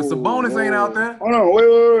 Because Sabonis ain't out there. Hold on,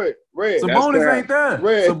 wait. Red. Sabonis ain't there.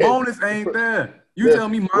 Red. Sabonis ain't there. You tell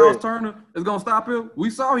me Miles Turner is gonna stop him? We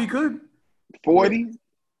saw he couldn't. 40. He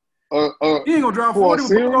ain't gonna drop 40, but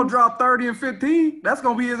he's gonna drop 30 and 15. That's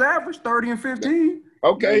gonna be his average, 30 and 15.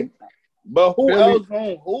 Okay. But who else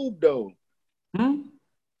gonna hoop though?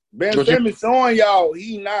 Ben Simmons showing y'all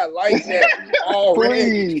he not like that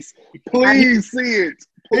already. Please see it.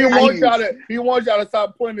 He wants y'all to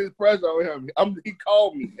stop putting this pressure on him. He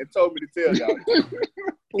called me and told me to tell y'all.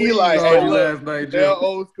 He like, hey, look, they're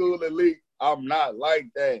old school elite. I'm not like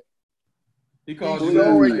that. He called you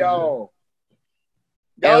showing y'all.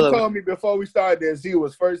 Y'all told me before we started that Z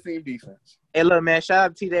was first team defense. Hey, look, man, shout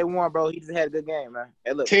out to T.J. Warren, bro. He just had a good game, man.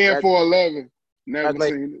 Hey, look, 10 for 11. Never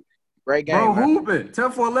seen it. Great game, bro. Man. Hooping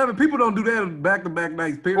 10 for 11. People don't do that back-to-back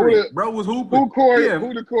nights. Period. Bro was hooping.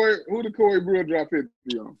 Who the Corey Brewer drop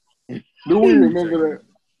 50 on? Do we remember that?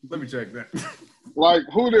 Let me check that. Like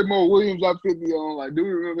who did Mo Williams drop 50 on? Like, do we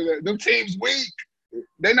remember that? Them teams weak.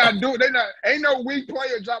 Ain't no weak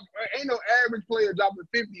player drop. Ain't no average player dropping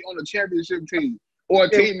 50 on a championship team or a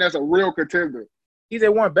team that's a real contender. He's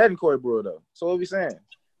at one better than Corey Brewer though. So what we saying?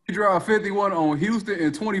 He dropped 51 on Houston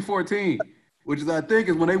in 2014. Which is, I think,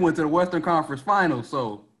 is when they went to the Western Conference Finals.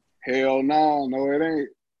 So, hell no, it ain't.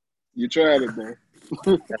 You tried it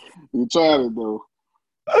though. You tried it though.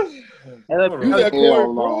 Hey, look, you got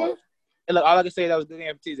Corey Brewer. Hey, look, all I can say that was a good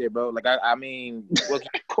game for TJ, bro. Like I mean,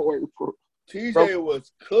 Corey Brewer. TJ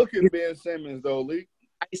was cooking Ben Simmons though, Lee.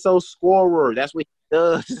 ISO scorer. That's what he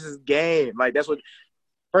does. This is game. Like that's what.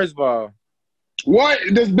 First of all, what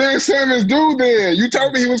does Ben Simmons do then? You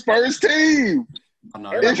told me he was first team.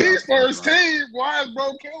 If he's first team, why is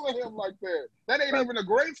bro killing him like that? That ain't even a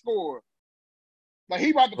great score. Like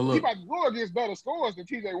he about to go against better scores than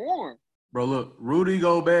T.J. Warren. Bro, look, Rudy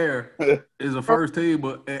Gobert is a first team,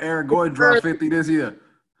 but Aaron Gordon dropped 50 this year.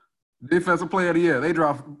 Defensive player of the year.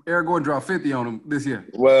 Aaron Gordon dropped 50 on him this year.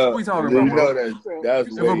 Well, what are we talking about, bro?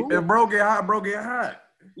 If bro get hot,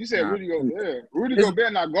 You said Rudy Gobert. Rudy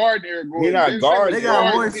Gobert not guarding Aaron Gordon. He not guarding. They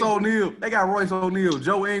got Royce O'Neal.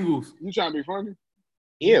 Joe Ingles. You trying to be funny?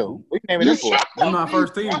 Ew. What you naming them for? Them not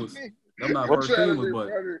first teamers. Them not first teamers, but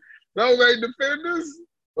those ain't defenders.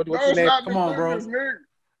 What you name? Come on, bro.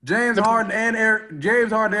 James Harden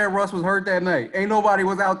and Russ was hurt that night. Ain't nobody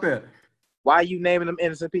was out there. Why are you naming them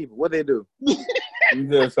innocent people? What they do?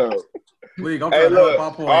 Just so. League, I'm trying to help my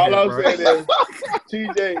point. All I'm saying is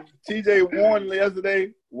TJ Warren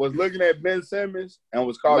yesterday was looking at Ben Simmons and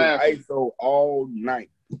was calling ISO all night.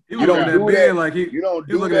 He was looking at Ben like he was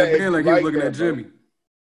looking at Jimmy.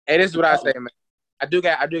 Hey, this is what I say, man. I do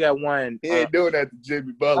got one. He ain't doing that to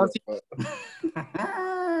Jimmy Butler.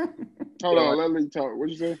 Hold on, let me talk. What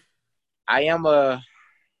you say?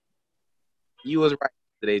 You was right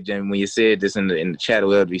today, Jimmy, when you said this in the chat or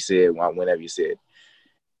whatever you said, whenever you said.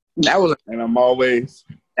 That was and I'm always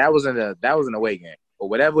that was an away game. But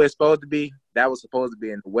whatever it's supposed to be, that was supposed to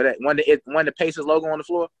be in when the Pacers logo on the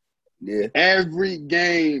floor. Yeah. Every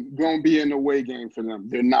game gonna be an away game for them.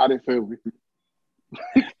 They're not in Philly.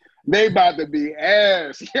 They about to be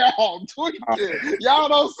ass. Y'all tweaking. Y'all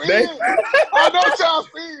don't see it. I know y'all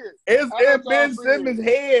see it. It's in Ben Simmons'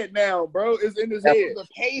 head now, bro. It's in his head. The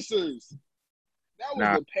Pacers. That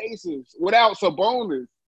was the Pacers without Sabonis.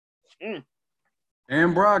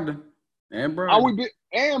 And Brogdon. Are we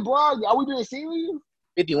being serious?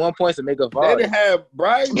 51 points to make a volume. They didn't have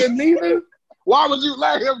Brogdon neither. Why would you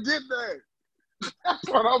let him get that? That's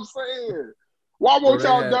what I'm saying. Why won't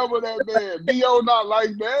y'all double that man? B.O. not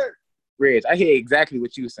like that. Reg, I hear exactly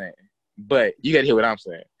what you're saying, but you got to hear what I'm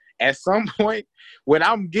saying. At some point, when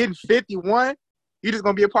I'm getting 51, You just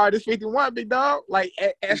gonna be a part of this 51, big dog? Like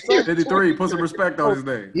at some 53. Put some respect on his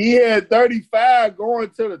name. He had 35 going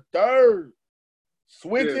to the third.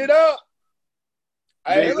 Switch it up.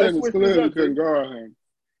 Hey, let's switch it up. Couldn't guard him.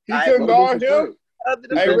 He couldn't guard him.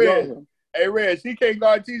 Hey, Red, she can't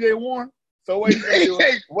guard TJ Warren. So what you gonna do?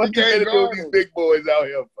 What you gonna do with these big boys out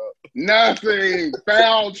here, bro? Nothing.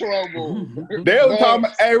 Foul trouble. They was talking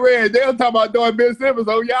about, hey, Red, they was talking about doing Ben Simmons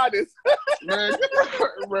on Giannis. Man,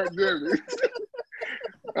 Jimmy.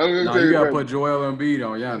 No, you gotta put Joel Embiid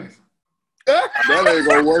on Giannis. That ain't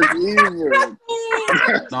gonna work either.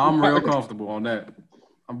 No, I'm real comfortable on that.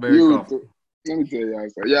 I'm very comfortable. Let me tell y'all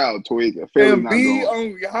something. Y'all tweaking. Philly not going.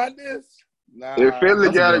 On Giannis? Nah. If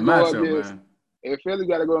Philly gotta go matchup, against, man. If Philly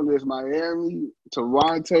gotta go against Miami,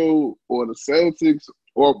 Toronto, or the Celtics,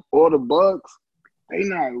 or the Bucks, they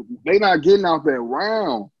not getting out that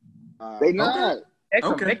round. They not.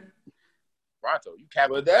 Okay. Toronto, you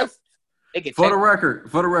can't. But that's for the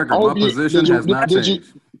record, my position has not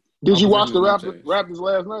changed. Did you watch the Raptors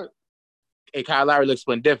last night? Hey, Kyle Lowry looks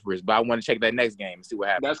splendiferous, but I want to check that next game and see what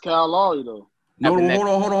happens. That's Kyle Lowry, though. No,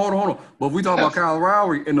 hold on. But if we talk about Kyle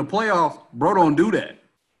Lowry in the playoffs, bro don't do that.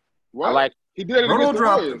 What? He did it against the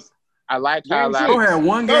Warriors. I like Kyle Lowry.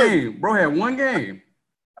 Bro had one game.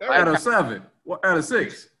 Out of 7. Out of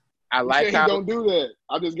 6. I like Kyle. He don't do that.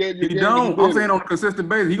 I just gave you. He don't. I'm saying on a consistent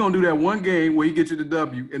basis, he gonna do that one game where he gets you the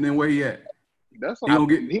W, and then where he at? That's he don't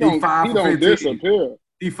get. He don't disappear.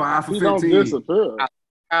 He 5 for 15. He don't disappear.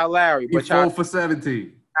 Kyle Lowry, but 4 for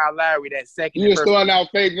 17. Kyle Lowry, that second. You just throwing out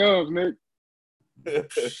fake numbers, Nick.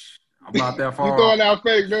 I'm not that far. You throwing out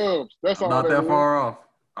fake numbers. That's all. I'm not that far off.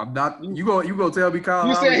 I'm not. You go tell me Kyle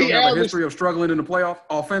Lowry don't have a history of struggling in the playoffs,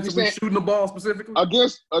 offensively shooting the ball specifically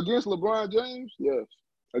against LeBron James. Yes,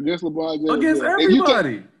 against LeBron James. Against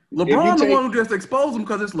everybody. LeBron the one who just exposed him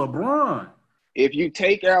because it's LeBron. If you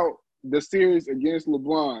take out the series against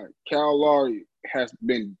LeBron, Kyle Lowry has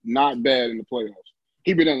been not bad in the playoffs.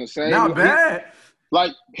 He been in the same. Not bad.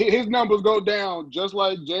 Like his numbers go down, just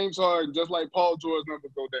like James Harden, just like Paul George's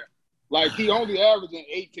numbers go down. Like he only averaging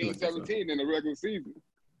 18, 17 in the regular season.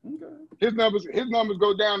 Okay. His numbers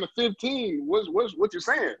go down to 15. What you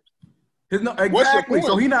saying? Exactly.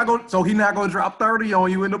 So he not gonna drop 30 on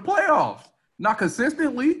you in the playoffs. Not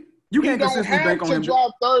consistently. You can't consistently bank on him.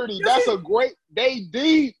 Drop 30. Yes, that's a great. They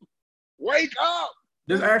deep. Wake up.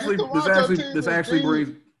 This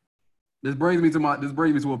brings me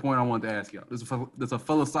to a point I wanted to ask y'all. This is a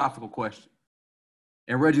philosophical question.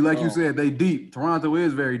 And Reggie, like you said, they deep. Toronto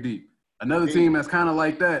is very deep. Another team that's kind of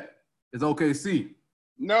like that is OKC.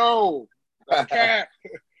 No, that's cap.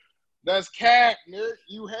 That's cap, Nick.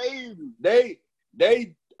 You hate them. They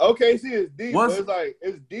OKC is deep. But it's like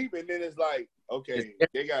it's deep, and then it's like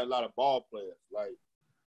they got a lot of ball players. Like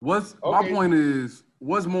my point is,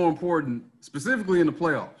 what's more important, specifically in the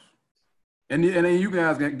playoffs? And then you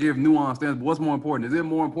guys can give nuanced answers. But what's more important? Is it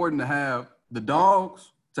more important to have the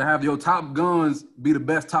dogs, to have your top guns be the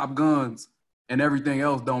best top guns, and everything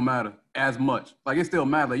else don't matter as much? Like, it still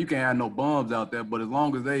matters. Like, you can't have no bums out there, but as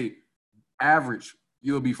long as they average,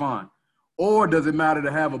 you'll be fine. Or does it matter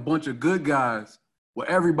to have a bunch of good guys where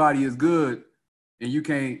everybody is good and you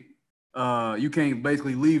can't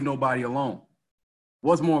basically leave nobody alone?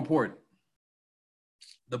 What's more important?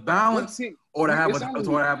 The balance or to have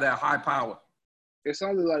that high power? It's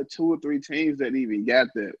only like 2 or 3 teams that even got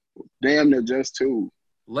that. Damn near just 2.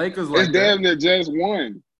 Lakers like it's damn near just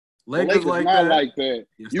 1. Lakers like not that. Like that.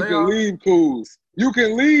 Yes, you can leave Kuz. You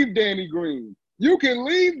can leave Danny Green. You can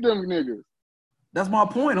leave them niggas. That's my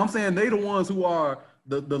point. I'm saying they the ones who are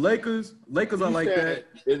the Lakers. Lakers are like that.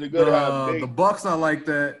 The Bucks are like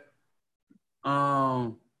that.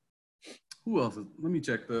 Who else? Let me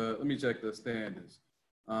check the standings.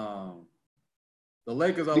 The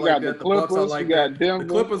Lakers are like that. The Bucks are like that. The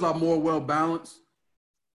Clippers are more well balanced.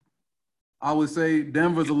 I would say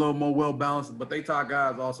Denver's a little more well balanced, but they top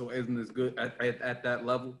guys also isn't as good at that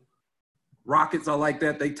level. Rockets are like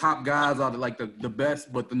that. They top guys are like the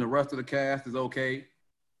best, but then the rest of the cast is okay.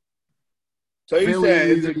 So you said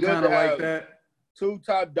is it good to have like that? 2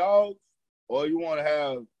 top dogs, or you want to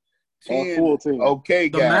have 10 full team? Okay,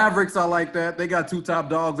 the guys. Mavericks are like that. They got 2 top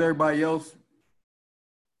dogs. Everybody else.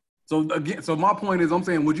 So again, my point is, I'm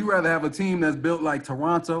saying, would you rather have a team that's built like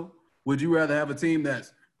Toronto? Would you rather have a team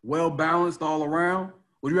that's well balanced all around?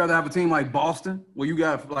 Would you rather have a team like Boston, where you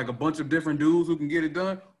got like a bunch of different dudes who can get it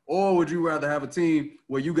done? Or would you rather have a team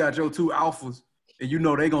where you got your 2 alphas and you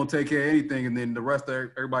know they're going to take care of anything, and then the rest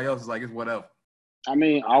of everybody else is like, it's whatever? I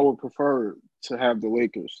mean, I would prefer to have the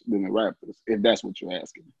Lakers than the Raptors, if that's what you're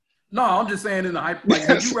asking. No, I'm just saying in the hype. Like,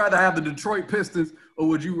 would you rather have the Detroit Pistons or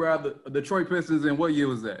would you rather Detroit Pistons in what year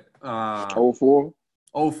was that? 04.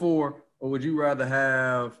 04, or would you rather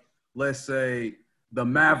have, let's say, the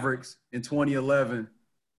Mavericks in 2011,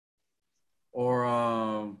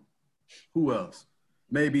 or who else?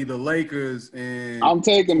 Maybe the Lakers in I'm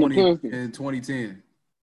taking the Pistons. in 2010.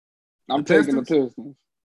 I'm taking the Pistons.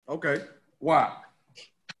 Okay, why?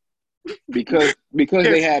 Because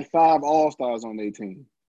they had 5 All-Stars on their team.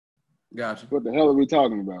 Gotcha. What the hell are we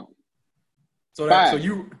talking about? So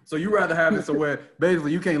you rather have it so where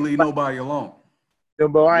basically you can't leave nobody alone.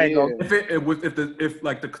 But I ain't gonna. If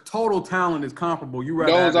like the total talent is comparable, you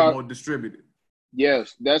rather have it more distributed.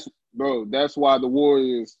 Yes, that's why the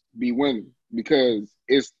Warriors be winning, because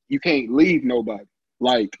you can't leave nobody.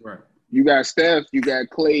 Like, right. You got Steph, you got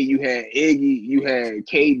Clay, you had Iggy, you had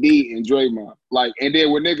KD and Draymond. Like, and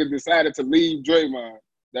then when niggas decided to leave Draymond,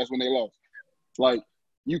 that's when they lost. Like,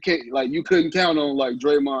 you couldn't count on like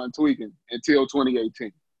Draymond tweaking until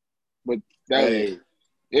 2018. But it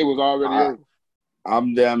was already over.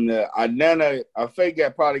 I'm damn near. I fake I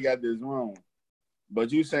probably got this wrong,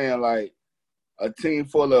 but you saying like a team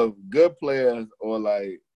full of good players or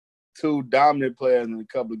like 2 dominant players and a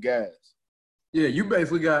couple of guys. Yeah, you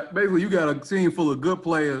basically got a team full of good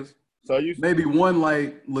players. So you maybe one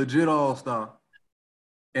like legit all-star,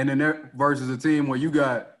 and then there versus a team where you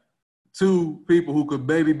got 2 people who could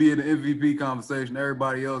maybe be in the MVP conversation.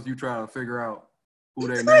 Everybody else, you try to figure out who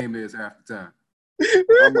their name is half the time.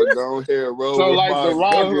 I'm gonna go here and roll. So like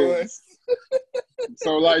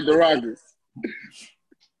the Rockets.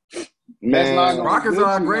 Man, Rockets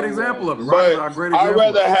are a great example of it. But I'd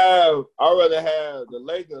rather have the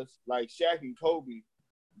Lakers like Shaq and Kobe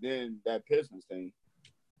than that Pistons team.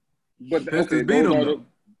 But Pistons beat them.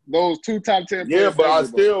 Those 2 top 10 players. Yeah, but I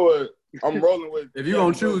still would. I'm rolling with. If you're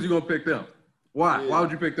gonna choose, you're gonna pick them. Why? Yeah. Why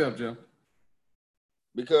would you pick them, Jim?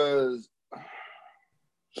 Because,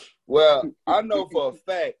 well, I know for a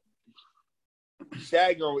fact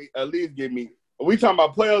Shaq gonna at least give me. Are we talking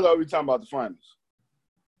about playoffs or are we talking about the finals?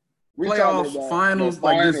 Playoffs, finals,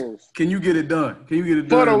 like this. Can you get it done? Can you get it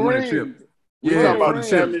done and win a chip? Yeah, about the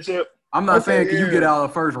championship. I'm not saying can you get out of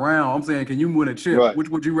the first round. I'm saying can you win a chip? Right. Which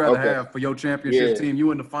would you rather have for your championship team?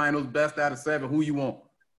 You in the finals, best out of 7. Who you want?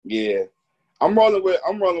 Yeah, I'm rolling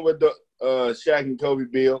with the Shaq and Kobe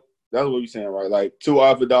Bill. That's what you're saying, right? Like 2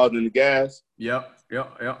 alpha dogs in the gas. Yep.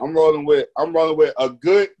 I'm rolling with a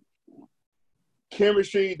good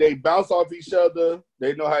chemistry. They bounce off each other.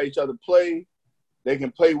 They know how each other play. They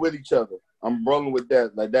can play with each other. I'm rolling with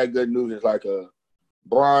that. Like, that good news is like a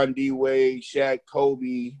Bron, D. Wade, Shaq,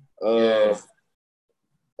 Kobe,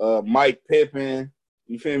 Mike Pippen.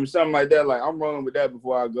 You feel me? Something like that. Like, I'm rolling with that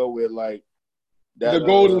before I go with like that. The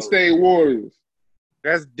Golden State Warriors.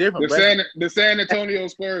 That's different. The San Antonio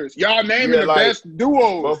Spurs. Y'all naming the best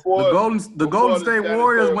duos. The Golden State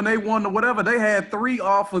Warriors, when they won the whatever, they had 3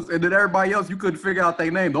 offers, and then everybody else, you couldn't figure out their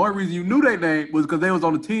name. The only reason you knew their name was because they was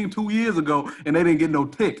on the team 2 years ago, and they didn't get no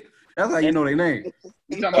tick. That's how you know their name.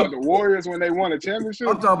 You talking about the Warriors when they won a championship?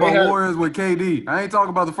 I'm talking about Warriors with KD. I ain't talking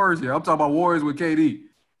about the first year. I'm talking about Warriors with KD.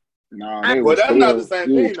 Nah, that's not the same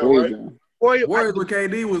thing, though, right? Warriors with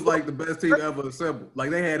KD was like the best team ever assembled. Like,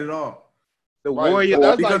 they had it all. The Warriors,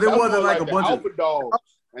 because it wasn't like a bunch of alpha dogs,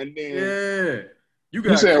 and then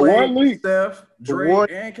you said Clay, Steph, Dre,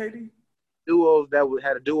 and KD duos that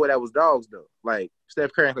had a duo that was dogs though, like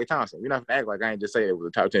Steph Curry and Klay Thompson. You're not gonna act like I ain't just say it was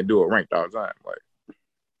a top 10 duo ranked all the time. Like,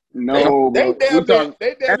 no, they damn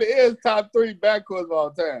is top 3 backcourts of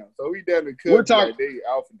all time. So we damn it could be like they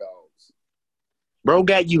alpha dogs. Bro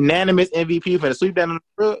got unanimous MVP for the sweep down on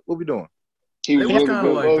the rug. What we doing? He was really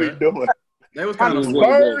good. What we doing? They was kind of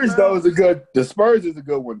Spurs, though, is a good. The Spurs is a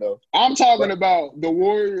good one, though. I'm talking about the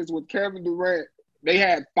Warriors with Kevin Durant. They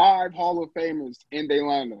had 5 Hall of Famers in their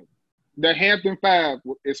lineup. The Hampton 5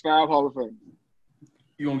 is 5 Hall of Famers.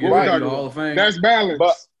 You gonna get the Hall of Fame? That's balanced.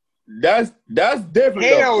 But that's different.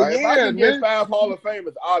 Hell though. Like, yeah, if I can get man. 5 Hall of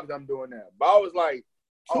Famers, obviously I'm doing that. But I was like,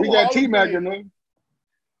 we got T-Mac in there.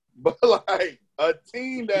 But like a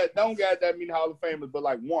team that don't got that many Hall of Famers, but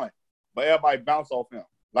like 1, but everybody bounce off him,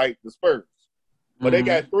 like the Spurs. But they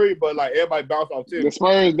got 3, but like everybody bounced off 2. The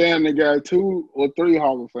Spurs, they got 2 or 3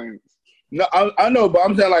 Hall of Famers. No, I know, but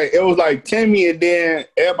I'm saying like it was like Timmy, and then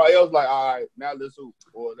everybody else like, all right, now let's hoop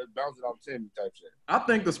or let's bounce it off Timmy type shit. I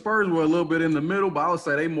think the Spurs were a little bit in the middle, but I would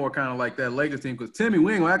say they more kind of like that Lakers team because Timmy,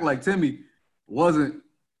 we ain't gonna act like Timmy wasn't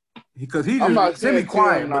because Timmy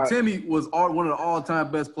quiet, but Timmy was one of the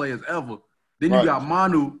all-time best players ever. Then you got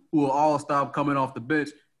Manu, who will all stop coming off the bench.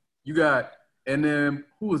 You got And then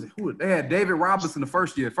who they had David Robinson the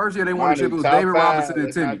first year. First year they won the chip. It was top David five, Robinson and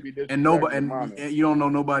let's not Timmy. be And nobody disrespectful, and you don't know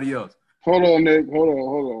nobody else. Hold on, Nick. Hold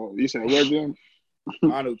on. You said what, Jim?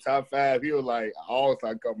 Manu, top 5. He was like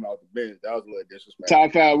all-star coming off the bench. That was a little disrespectful.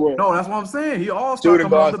 Top 5 what? No, that's what I'm saying. He all-star Shooting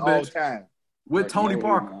coming off guards the all bench time. with Like, Tony no,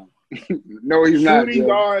 Parker. No, he's not. Shooting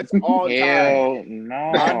guards all time. Hell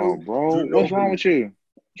no, bro. What's wrong with you?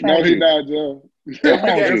 No, he's not, Joe.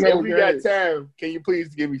 If we got time, can you please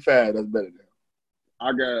give me 5? That's better than.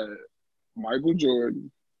 I got Michael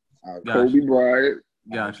Jordan, Gotcha. Kobe Bryant,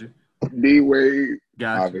 Got you. D Wade,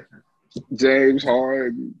 Got you. James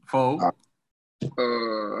Harden. 4.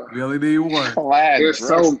 We only need 1. It's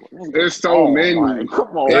so many. Like,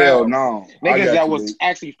 come on, Hell no. niggas that was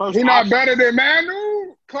actually first. He not better than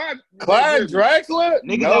Manu. Clyde Drexler?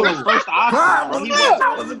 Niggas that was first option.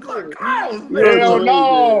 Hell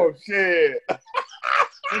no. Shit.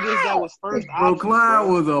 Niggas that was first Bro, option. Clyde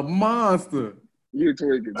was a monster. You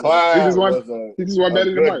tweaking. Clyde he just won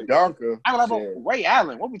better than Mike. Dunker. I'm like, bro, Ray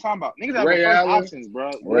Allen. What we talking about? Niggas that Ray were first Allen. options,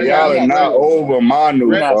 bro. Ray Allen not over Manu.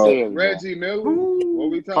 Reggie Miller. What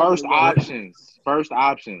we talking First about? First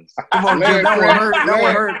options. Come on, Jim, that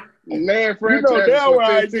one hurt. Land You know damn well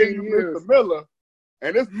I give 15 you years. Mr. Miller.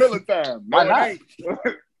 And it's Miller time. No, Why not? it ain't.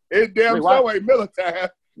 It's damn so ain't Miller time.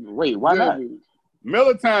 Wait, why not?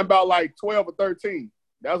 Miller time about like 12 or 13.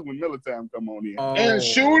 That's when Miller time come on in. And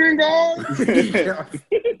shooting guard? Yeah.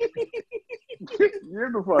 Get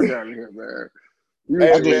the fuck out of here, man.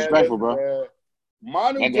 That's disrespectful, bro.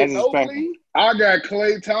 Manu That's Ginobili. I got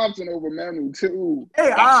Klay Thompson over Manu, too.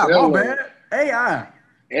 AI, my bad. AI.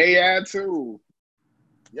 AI, too.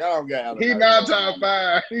 Y'all don't got Allen. He not top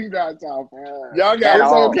 5. He not top 5. Y'all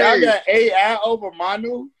got AI over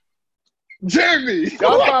Manu. Jimmy.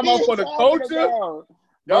 Y'all talking about for the culture?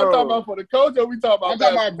 Y'all talking about for the coach or we talking about I'm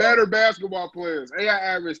talking about better basketball players. AI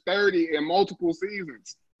averaged 30 in multiple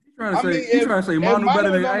seasons. You trying to say Manu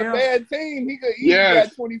better than on AI? a bad team, he could easily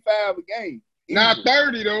got 25 a game. Not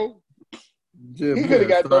 30 though. Jim, he could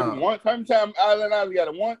have got 30 once. How many times Allen Iverson got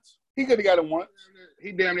it once? He could have got it once.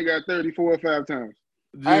 He damn near got 30 4 or 5 times.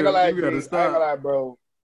 Jim, I ain't gonna lie, you gotta stop. I ain't gonna lie, bro.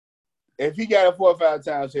 If he got it 4 or 5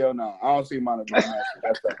 times, hell no. I don't see Manu doing that.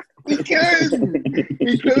 That's tough. He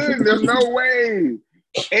could. There's no way.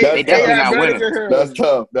 They definitely not winning. That's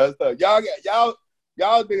tough.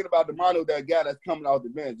 Y'all thinking about the Manu, that guy that's coming off the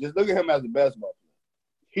bench. Just look at him as a basketball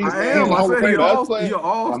player. I said he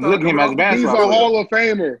all-star. I'm looking at him as a basketball player. He's a player. Hall of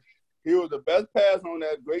Famer. He was the best passer on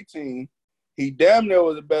that great team. He damn near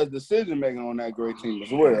was the best decision maker on that great team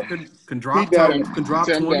as well. Can drop 20,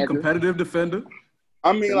 competitive defender.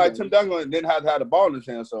 I mean, like Tim Duncan didn't have to have the ball in his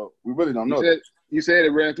hand, so we really don't know. You said it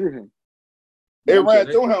ran through him. It ran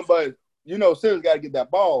through him, but you know, Simmons got to get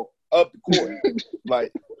that ball up the court,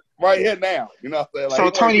 like right here now. You know what I'm saying? Like, so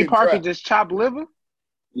Tony Parker just chopped liver?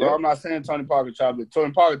 No, I'm not saying Tony Parker chopped liver.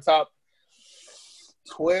 Tony Parker top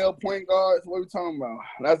 12 point guards. What are we talking about?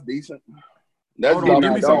 That's decent. That's Hold on,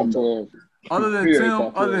 give me some. Other than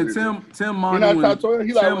Tim,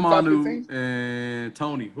 Manu, and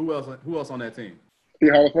Tony. Who else on that team? He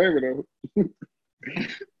Hall of Famer though.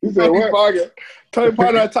 You said what? Tony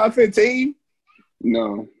Parker top 15?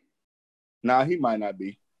 No. Nah, he might not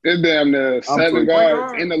be. There's damn near 7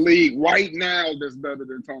 guards in the league right now that's better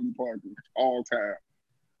than Tony Parker all time.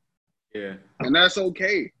 Yeah. And that's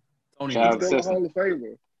okay. Tony He's still a Hall of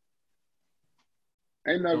Famer.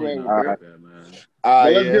 Ain't nothing wrong with that,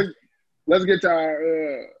 man. Let's get to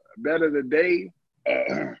our bet of the day.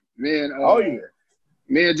 Me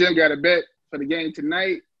and Jim got a bet for the game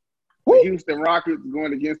tonight. The Houston Rockets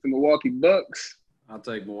going against the Milwaukee Bucks. I'll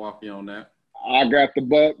take Milwaukee on that. I got the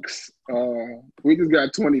Bucks. We just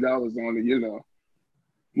got $20 on it, you know.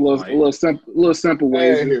 Little simple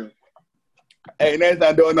ways here. Hey, next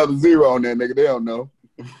time do another 0 on that nigga. They don't know.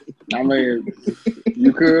 I mean,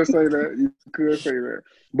 you could say that.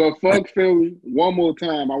 But fuck Philly one more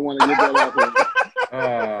time. I want to get that out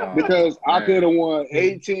there. Because I could have won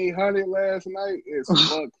 $1,800 last night. It's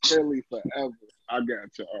fuck Philly forever. I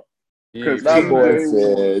got y'all. Because that boy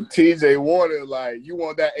said, TJ Warner, like, you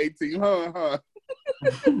want that 1800, huh?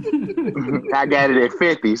 I got it at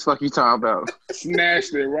 50. Fuck you talking about?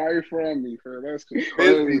 Snatched it right from me, bro. That's crazy.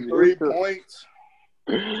 53 points.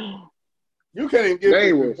 You can't even get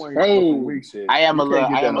 53 points. I am a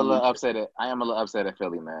little upset at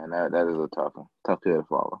Philly, man. That is a tough pill to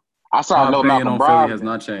follow. I saw Malcolm Brogdon has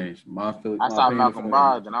not changed. I saw Malcolm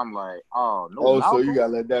Brogdon, and I'm like, oh no. Oh, so you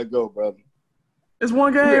gotta let that go, brother. It's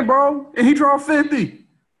one game, bro, and he draw 50.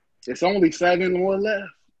 It's only 7 more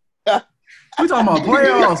left. We talking about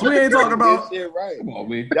playoffs. We ain't talking about. This shit right. Come on,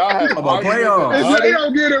 man. Y'all have Talking about arguments playoffs. If they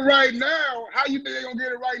don't get it right now, how you think they gonna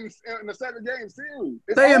get it right in the 7-game series?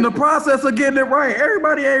 They in the process of getting it right.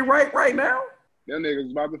 Everybody ain't right now. Them niggas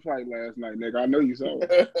was about to fight last night, nigga. I know you saw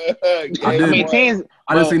it. I didn't. teams.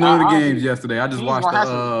 I didn't see none of the honestly, games yesterday. I just teams watched gonna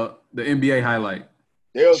have the NBA highlight.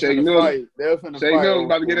 They was Shake finna Mills. fight. They was finna Shay fight. Mills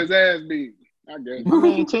about to get his ass beat. I guess. I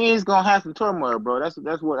mean, teams gonna have some turmoil, bro.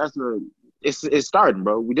 It's starting,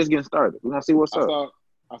 bro. We just getting started. We gonna see what's up.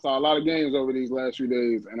 I saw a lot of games over these last few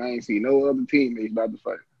days, and I ain't see no other teammates about to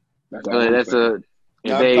fight. That's all I'm saying.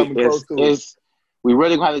 We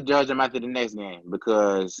really gonna have to judge them after the next game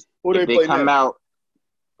because Who if they they play come next? out.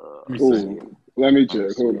 Ooh, let me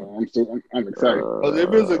check. Hold on. I'm excited. Because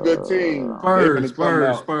if it's a good team, Spurs.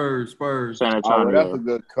 San oh, well, Antonio. that's a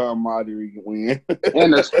good camaraderie win.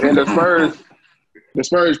 And the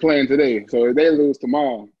Spurs playing today. So if they lose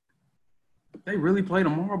tomorrow, They really play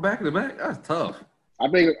tomorrow back to back? That's tough. I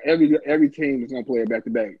think every team is gonna play it back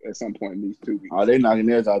to back at some point in these 2 weeks. Oh, they knocking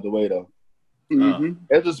theirs out the way though. Mm-hmm.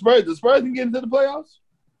 If the Spurs can get into the playoffs,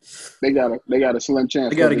 They got a slim chance.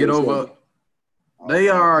 They got to get over. They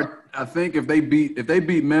are. I think if they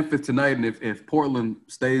beat Memphis tonight, and if Portland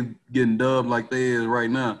stays getting dubbed like they is right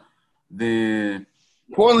now, then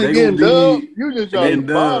Portland they getting will dubbed. You just getting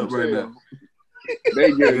dropped dubbed right now.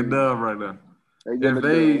 They Getting dubbed right now.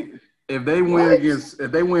 If they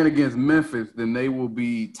win against Memphis, then they will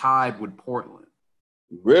be tied with Portland.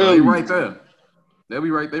 Really? So they right there. They'll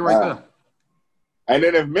be right. They right there. And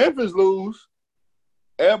then if Memphis lose,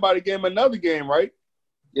 everybody game another game, right?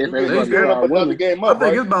 If You everybody get up another game up, I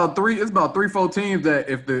think right? it's about 3-4 teams that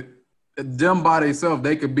if them by themselves,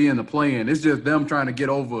 they could be in the play-in. It's just them trying to get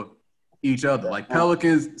over each other. Like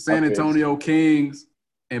Pelicans, San Antonio Kings,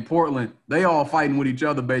 and Portland, they all fighting with each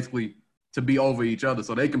other basically to be over each other,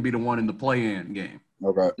 so they can be the one in the play-in game.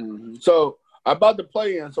 Okay. Mm-hmm. So about the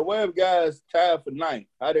play-in, so where have guys tied for ninth?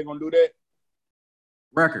 How they gonna do that?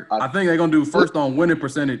 Record. I think they're gonna do first on winning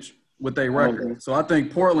percentage with their record. Okay. So I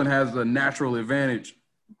think Portland has a natural advantage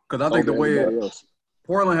because I think the way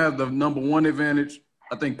Portland has the number 1 advantage.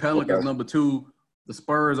 I think Pelicans number 2, the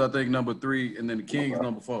Spurs I think number 3, and then the Kings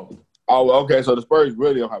number 4. Oh, okay. So the Spurs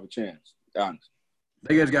really don't have a chance. Honestly.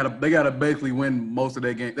 They gotta basically win most of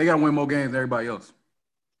their games. They gotta win more games than everybody else.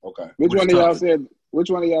 Okay. Which one of y'all said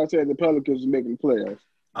the Pelicans was making the playoffs?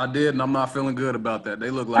 I did, and I'm not feeling good about that. They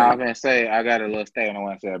look like. I was gonna say I got a little statement I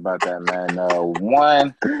want to say about that, man.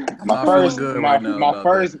 My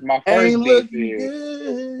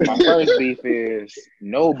first beef is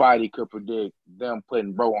nobody could predict them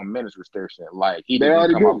putting bro on minutes restriction. Like he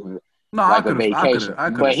didn't come off like a vacation.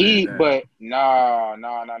 But no.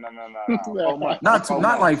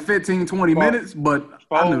 Not like 15, 20 minutes, but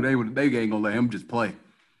I knew they ain't gonna let him just play.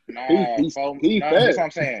 He's fat. That's what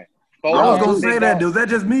I'm saying. I was gonna say that. Was that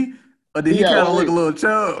just me, or did he kind of look a little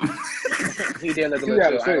chub? He did look a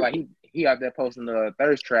little chub. Like he out there posting the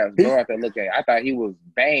thirst traps. Go out there look at it. I thought he was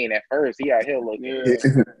Bane at first. He out here looking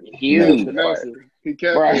huge. He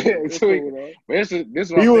kept right. But this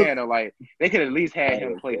is what I'm saying though. Like they could at least had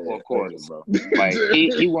him play 4 quarters, bro. Like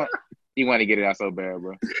he wanted to get it out so bad,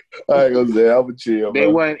 bro. I ain't gonna say I'm a chill.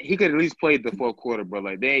 He could at least play the 4th quarter, bro.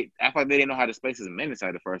 Like I thought they didn't know how to space his minutes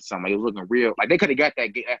out the first time. Like, it was looking real. Like they could have got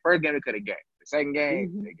that game. That first game they could have got. The second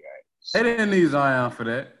game they got. They didn't need Zion for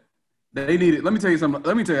that. They needed. Let me tell you something.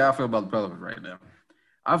 Let me tell you how I feel about the Pelicans right now.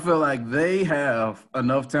 I feel like they have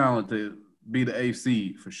enough talent to be the 8th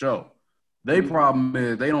seed for sure. Their problem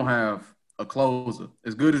is they don't have a closer.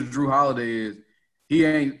 As good as Drew Holiday is, he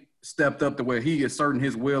ain't stepped up to where he asserting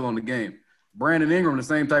his will on the game. Brandon Ingram the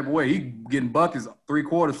same type of way. He getting buckets 3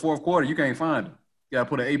 quarters, 4th quarter. You can't find him. You got to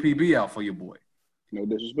put an APB out for your boy. No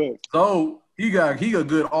disrespect. So he a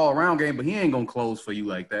good all-around game, but he ain't going to close for you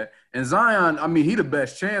like that. And Zion, I mean, he the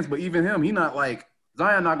best chance, but even him, he not like –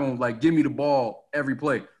 Zion not going to, like, give me the ball every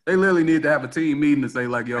play. They literally need to have a team meeting to say,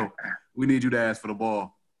 like, yo, we need you to ask for the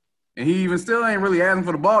ball. And he even still ain't really asking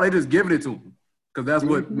for the ball. They just giving it to him because that's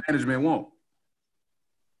what management want.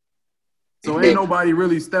 So ain't nobody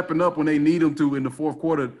really stepping up when they need them to in the 4th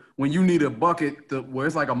quarter when you need a bucket where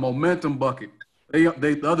it's like a momentum bucket.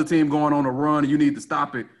 The other team going on a run and you need to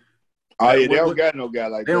stop it. Oh, yeah, they don't got no guy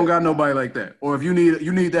like that. They don't got nobody like that. Or if you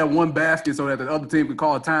need that one basket so that the other team can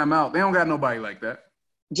call a timeout, they don't got nobody like that.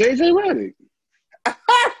 JJ Redick.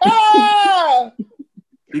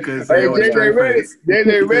 He couldn't say it with a straight face.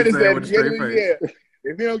 JJ Redick said at the beginning of the year,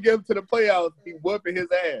 if he don't get him to the playoffs, he whooping his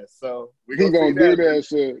ass. So he gonna do that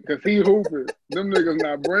shit because he hooping. Them niggas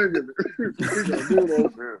not bringing it. He gonna do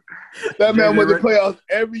that shit. That man went to playoffs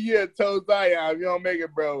every year. Told Zion, if you don't make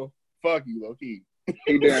it, bro, fuck you, low key.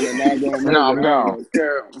 He down there not gonna make No, it. I'm gone.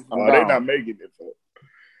 They not making it, folks.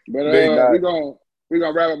 But we're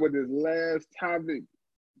gonna wrap up with this last topic.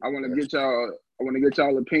 I want to get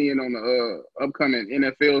y'all opinion on the upcoming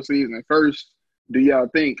NFL season. First, do y'all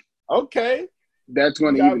think that's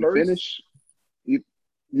going to even finish?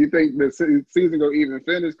 You think the season going to even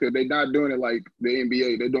finish? Because they're not doing it like the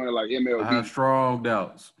NBA. They're doing it like MLB. I have strong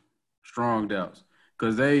doubts.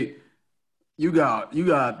 Because you got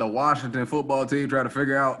the Washington football team trying to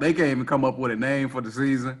figure out. They can't even come up with a name for the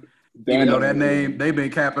season. Even though that name, they've been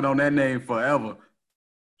capping on that name forever.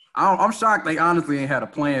 I'm shocked they honestly ain't had a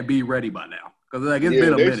plan B ready by now. Because it's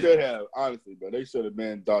been a minute. They should have, honestly, but they should have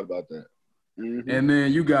been thought about that. Mm-hmm. And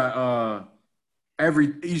then you got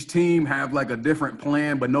each team have like a different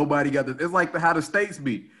plan, but nobody got the. It's like how the states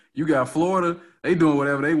be. You got Florida, they doing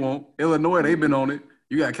whatever they want. Illinois, they've been on it.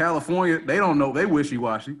 You got California, they don't know, they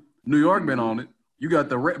wishy-washy. New York been on it. You got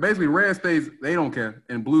basically red states, they don't care,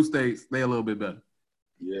 and blue states, they a little bit better.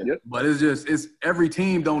 Yeah. Yep. But it's every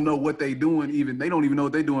team don't know what they doing. They don't even know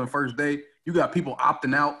what they doing first day. You got people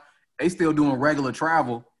opting out. They still doing regular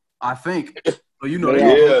travel, I think. So they go to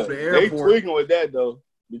the airport. They tweaking with that though,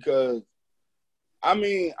 because I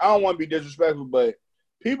don't want to be disrespectful, but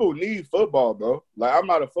people need football, bro. Like I'm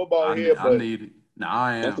not a football head, but I need it. No,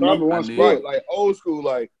 I am. That's number one sport. Like old school,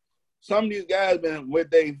 like some of these guys been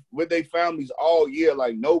with they families all year,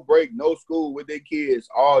 like no break, no school with their kids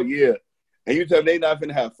all year. And you tell them they not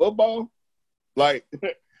finna have football? Like,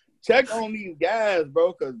 check on these guys,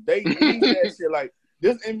 bro, because they need that shit. Like,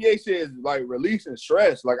 this NBA shit is, like, releasing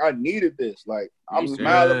stress. Like, I needed this. Like, I'm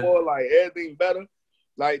smiling more, like, everything better.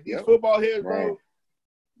 Like, these football heads, bro,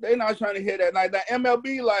 they not trying to hear that. Like, that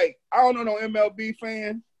MLB, like, I don't know no MLB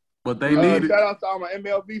fan. But they need it. Shout out to all my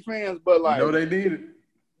MLB fans, but, like. They need it.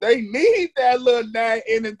 They need that little 9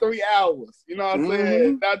 in 3 hours. You know what I'm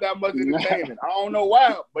saying? Not that much entertainment. I don't know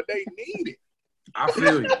why, but they need it. I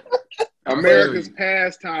feel you. America's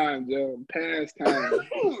pastime, Joe. Pastime.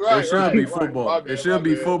 It should be football. It should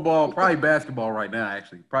be football. Probably basketball right now,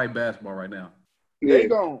 actually. Probably basketball right now. They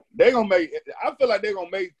gonna make. I feel like they're gonna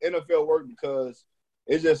make NFL work because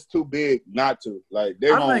it's just too big not to. Like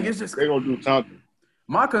they're gonna do something.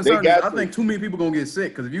 My concern is I think too many people going to get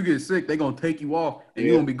sick because if you get sick, they're going to take you off and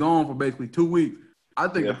you're going to be gone for basically 2 weeks. I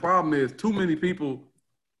think the problem is too many people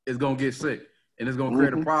is going to get sick and it's going to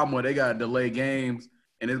create a problem where they got to delay games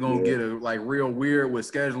and it's going to get real weird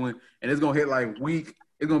with scheduling and it's going to hit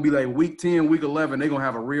it's going to be like week 10, week 11. They're going to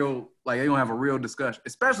have a real discussion,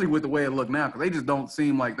 especially with the way it look now because they just don't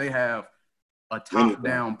seem like they have a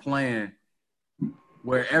top-down plan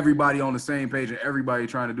where everybody on the same page and everybody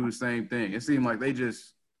trying to do the same thing. It seemed like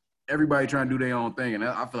everybody trying to do their own thing. And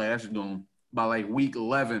I feel like that's just going, by like week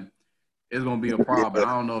 11, it's going to be a problem.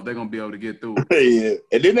 I don't know if they're going to be able to get through it.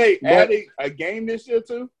 And then they added a game this year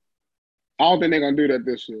too? I don't think they're going to do that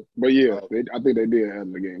this year. But I think they did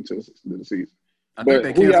add the game to the season. I think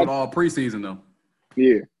they canceled all preseason though.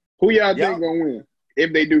 Yeah. Who y'all think going to win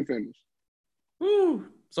if they do finish? Woo.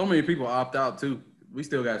 So many people opt out too. We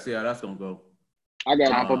still got to see how that's going to go. I got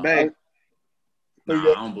Tampa Bay.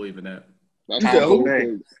 I don't believe in that. That's Tampa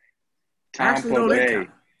Bay. Tampa Bay.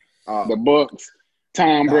 The Bucks.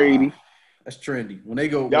 Tom Brady. That's trendy. When they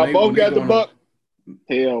go, y'all both got the Bucks.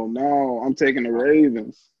 Hell no, I'm taking the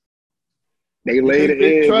Ravens. They laid the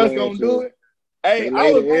egg. Trust gonna do it. Hey,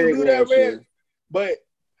 I was gonna do that, Red. But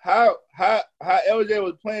how LJ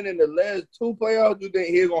was playing in the last 2 playoffs, do you think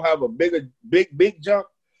he's gonna have a big jump?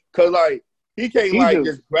 Cause like. He can't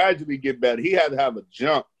just gradually get better. He had to have a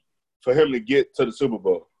jump for him to get to the Super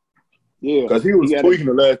Bowl. Yeah, because he was tweaking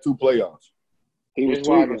the last 2 playoffs. He was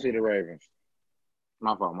why I don't see the Ravens.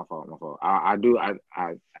 My fault. I my fault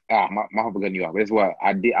for getting you off. That's why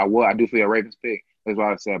I do feel a Ravens pick. That's what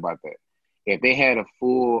I said about that. If they had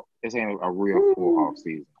this ain't a real full off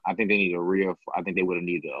season. I think they would have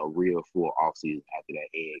needed a real full off season after that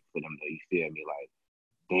egg for them to, you feel me, like.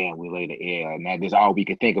 Damn, we laid the egg. Now this all we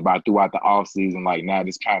can think about throughout the off season. Like now,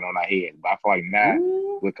 this kind of on our heads. But I feel like now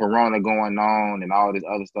with Corona going on and all this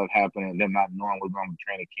other stuff happening, them not knowing what's going to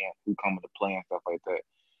training camp, who coming to play and stuff like that.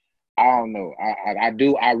 I don't know. I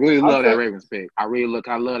really love that Ravens pick. I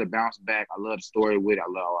love the bounce back. I love the story with it. I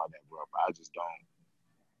love all that, bro. But I just don't.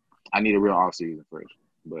 I need a real off season first.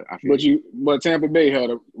 But I feel. But Tampa Bay had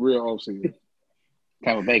a real off season.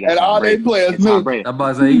 Tampa Bay got and all they players new. I'm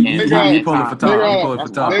about to say, you pull it for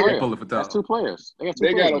top. You pull it for top. That's 2 players.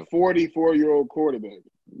 They got a 44-year-old quarterback.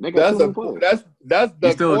 That's the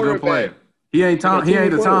He's still a good player. He ain't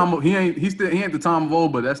the Tom of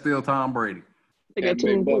old, but that's still Tom Brady. They got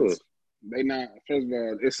 2 players. They not. First of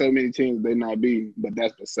all, there's so many teams they not beating, but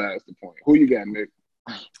that's besides the point. Who you got, Nick?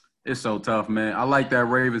 It's so tough, man. I like that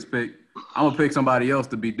Ravens pick. I'm gonna pick somebody else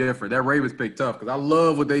to be different. That Ravens pick tough because I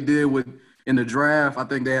love what they did in the draft. I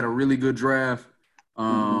think they had a really good draft.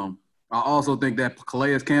 I also think that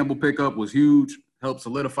Calais Campbell pickup was huge. Helped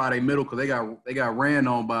solidify their middle because they got ran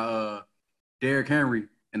on by Derrick Henry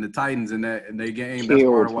and the Titans in they game. That's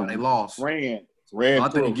part of why they lost. Ran so I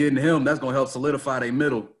think getting him, that's gonna help solidify their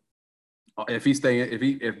middle.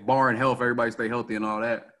 If barring health, everybody stay healthy and all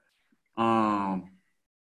that.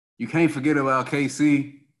 You can't forget about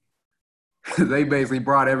KC. They basically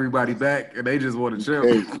brought everybody back, and they just want to chill.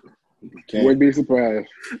 Wouldn't be surprised.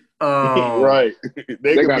 Right.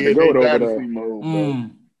 They got the GOAT over there.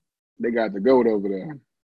 Mode, they got the GOAT over there.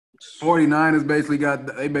 49ers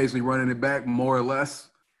basically running it back more or less.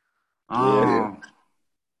 I'm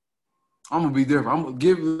gonna be different. I'm gonna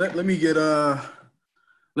give. Let me get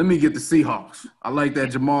the Seahawks. I like that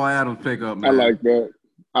Jamal Adams pickup, man. I like that.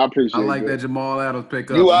 I appreciate. I like that Jamal Adams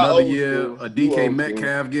pickup. You Another year, a DK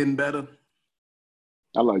Metcalf getting better.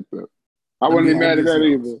 I like that. I wouldn't be mad at that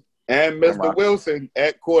either. And Mr. Wilson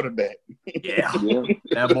at quarterback. Yeah.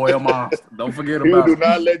 That boy a monster. Don't forget about him. He will do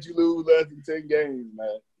not let you lose less than 10 games,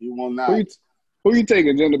 man. He will not. Who you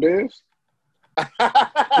taking, Jim, the Bears?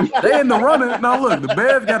 They in the running. Now, look, the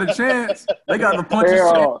Bears got a chance. They got the punch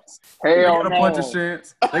chance. They got a punch of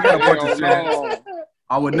chance.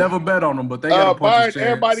 I would never bet on them, but they got a punch of chance.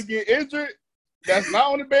 Everybody get injured. That's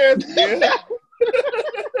not on the Bears.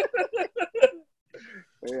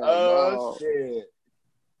 Shit.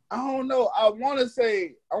 I don't know. I want to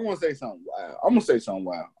say something wild. I'm gonna say something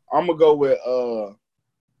wild. I'm gonna go with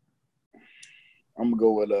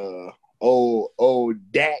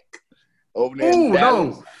old Dak over there in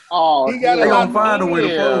Dallas. No. Oh, he got they gonna find a way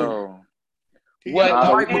to pull.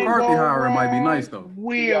 Mike McCarthy hiring might be nice though.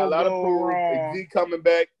 We got a lot of pull. Zeke coming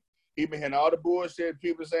back. He been hearing all the bullshit.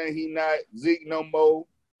 People saying he not Zeke no more.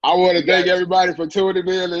 I want to thank everybody for tuning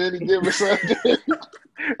in at any given Sunday.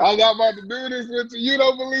 I'm not about to do this with you. You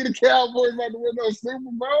don't believe the Cowboys about to win no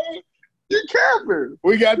Super Bowl? You capping.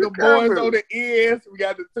 We got the boys on the ends. We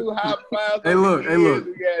got the two high flyers Hey, look.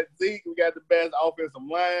 We got Zeke. We got the best offensive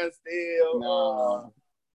line still.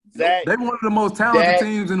 Zach. They one of the most talented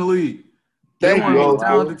teams in the league. They one of the most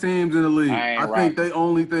talented teams in the league. I think they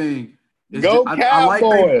only thing is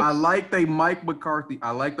Cowboys. I like they Mike McCarthy.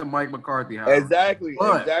 I like the Mike McCarthy house. Exactly. We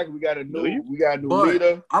got a new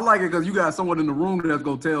leader. I like it because you got someone in the room that's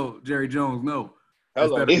gonna tell Jerry Jones no.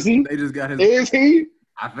 Hello. Is he? They just got his. Is he?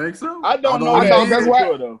 I think so. I don't know. I thought that's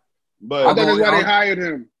why. But I thought that's why they hired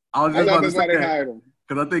him. I thought that's why they hired him.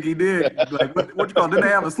 Because I think he did. Like, what you call? Didn't they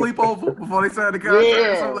have a sleepover before they signed the contract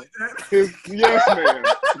or something like that? Yes, man.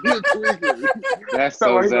 You're tweaking. That's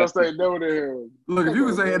so he's gonna say no to him. Look, if you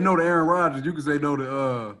can say no to Aaron Rodgers, you can say no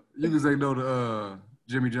to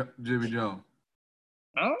Jimmy Jones.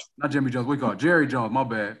 Huh? Not Jimmy Jones. What you call it? Jerry Jones. My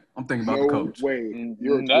bad. I'm thinking about the coach. Wait,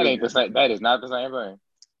 that ain't the same. That is not the same thing.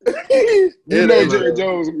 You know Jerry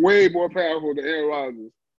Jones way more powerful than Aaron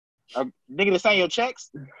Rodgers. Nigga, to sign your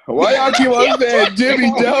checks? Why y'all keep on saying Jimmy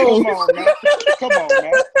Jones? Come on,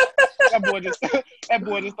 man. That boy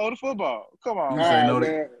just throw the football. Come on.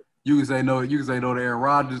 You can say no to Aaron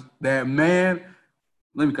Rodgers. That man.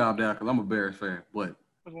 Let me calm down because I'm a Bears fan. But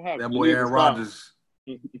that boy Aaron Rodgers.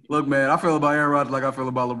 Look, man, I feel about Aaron Rodgers like I feel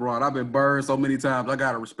about LeBron. I've been burned so many times. I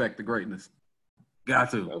gotta respect the greatness. Got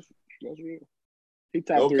to. That's real. He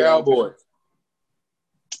top 3 Cowboys.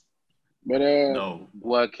 But no.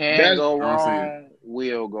 What can go wrong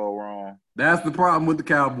will go wrong. That's the problem with the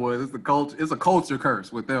Cowboys. It's the culture. It's a culture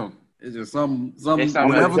curse with them. It's just the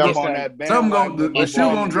shoe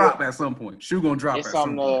gonna drop at some point. Shoe gonna drop. It's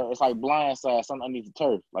something. It's like blind side, something underneath the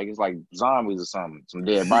turf. Like it's like zombies or something. Some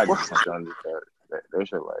dead bodies or something underneath the turf. That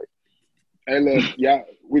shit like. Hey, look, y'all.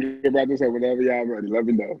 We can wrap this up whenever y'all ready. Let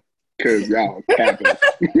me know. Cause y'all capping.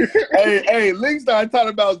 hey, Link started talking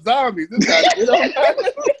about zombies. This guy,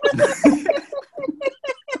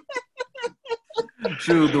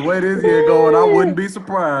 Shoot, the way this year going, I wouldn't be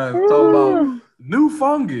surprised. Talking about new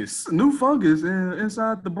fungus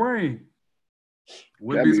inside the brain.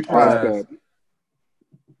 Wouldn't be surprised.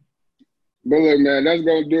 But look, man, that's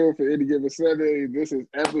gonna do it for Any Given Sunday. This is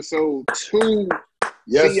episode 2.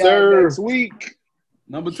 Yes, sir. Next week.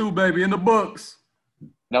 Number 2, baby, in the books.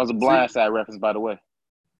 That was a blind side reference, by the way.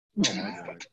 Oh my God.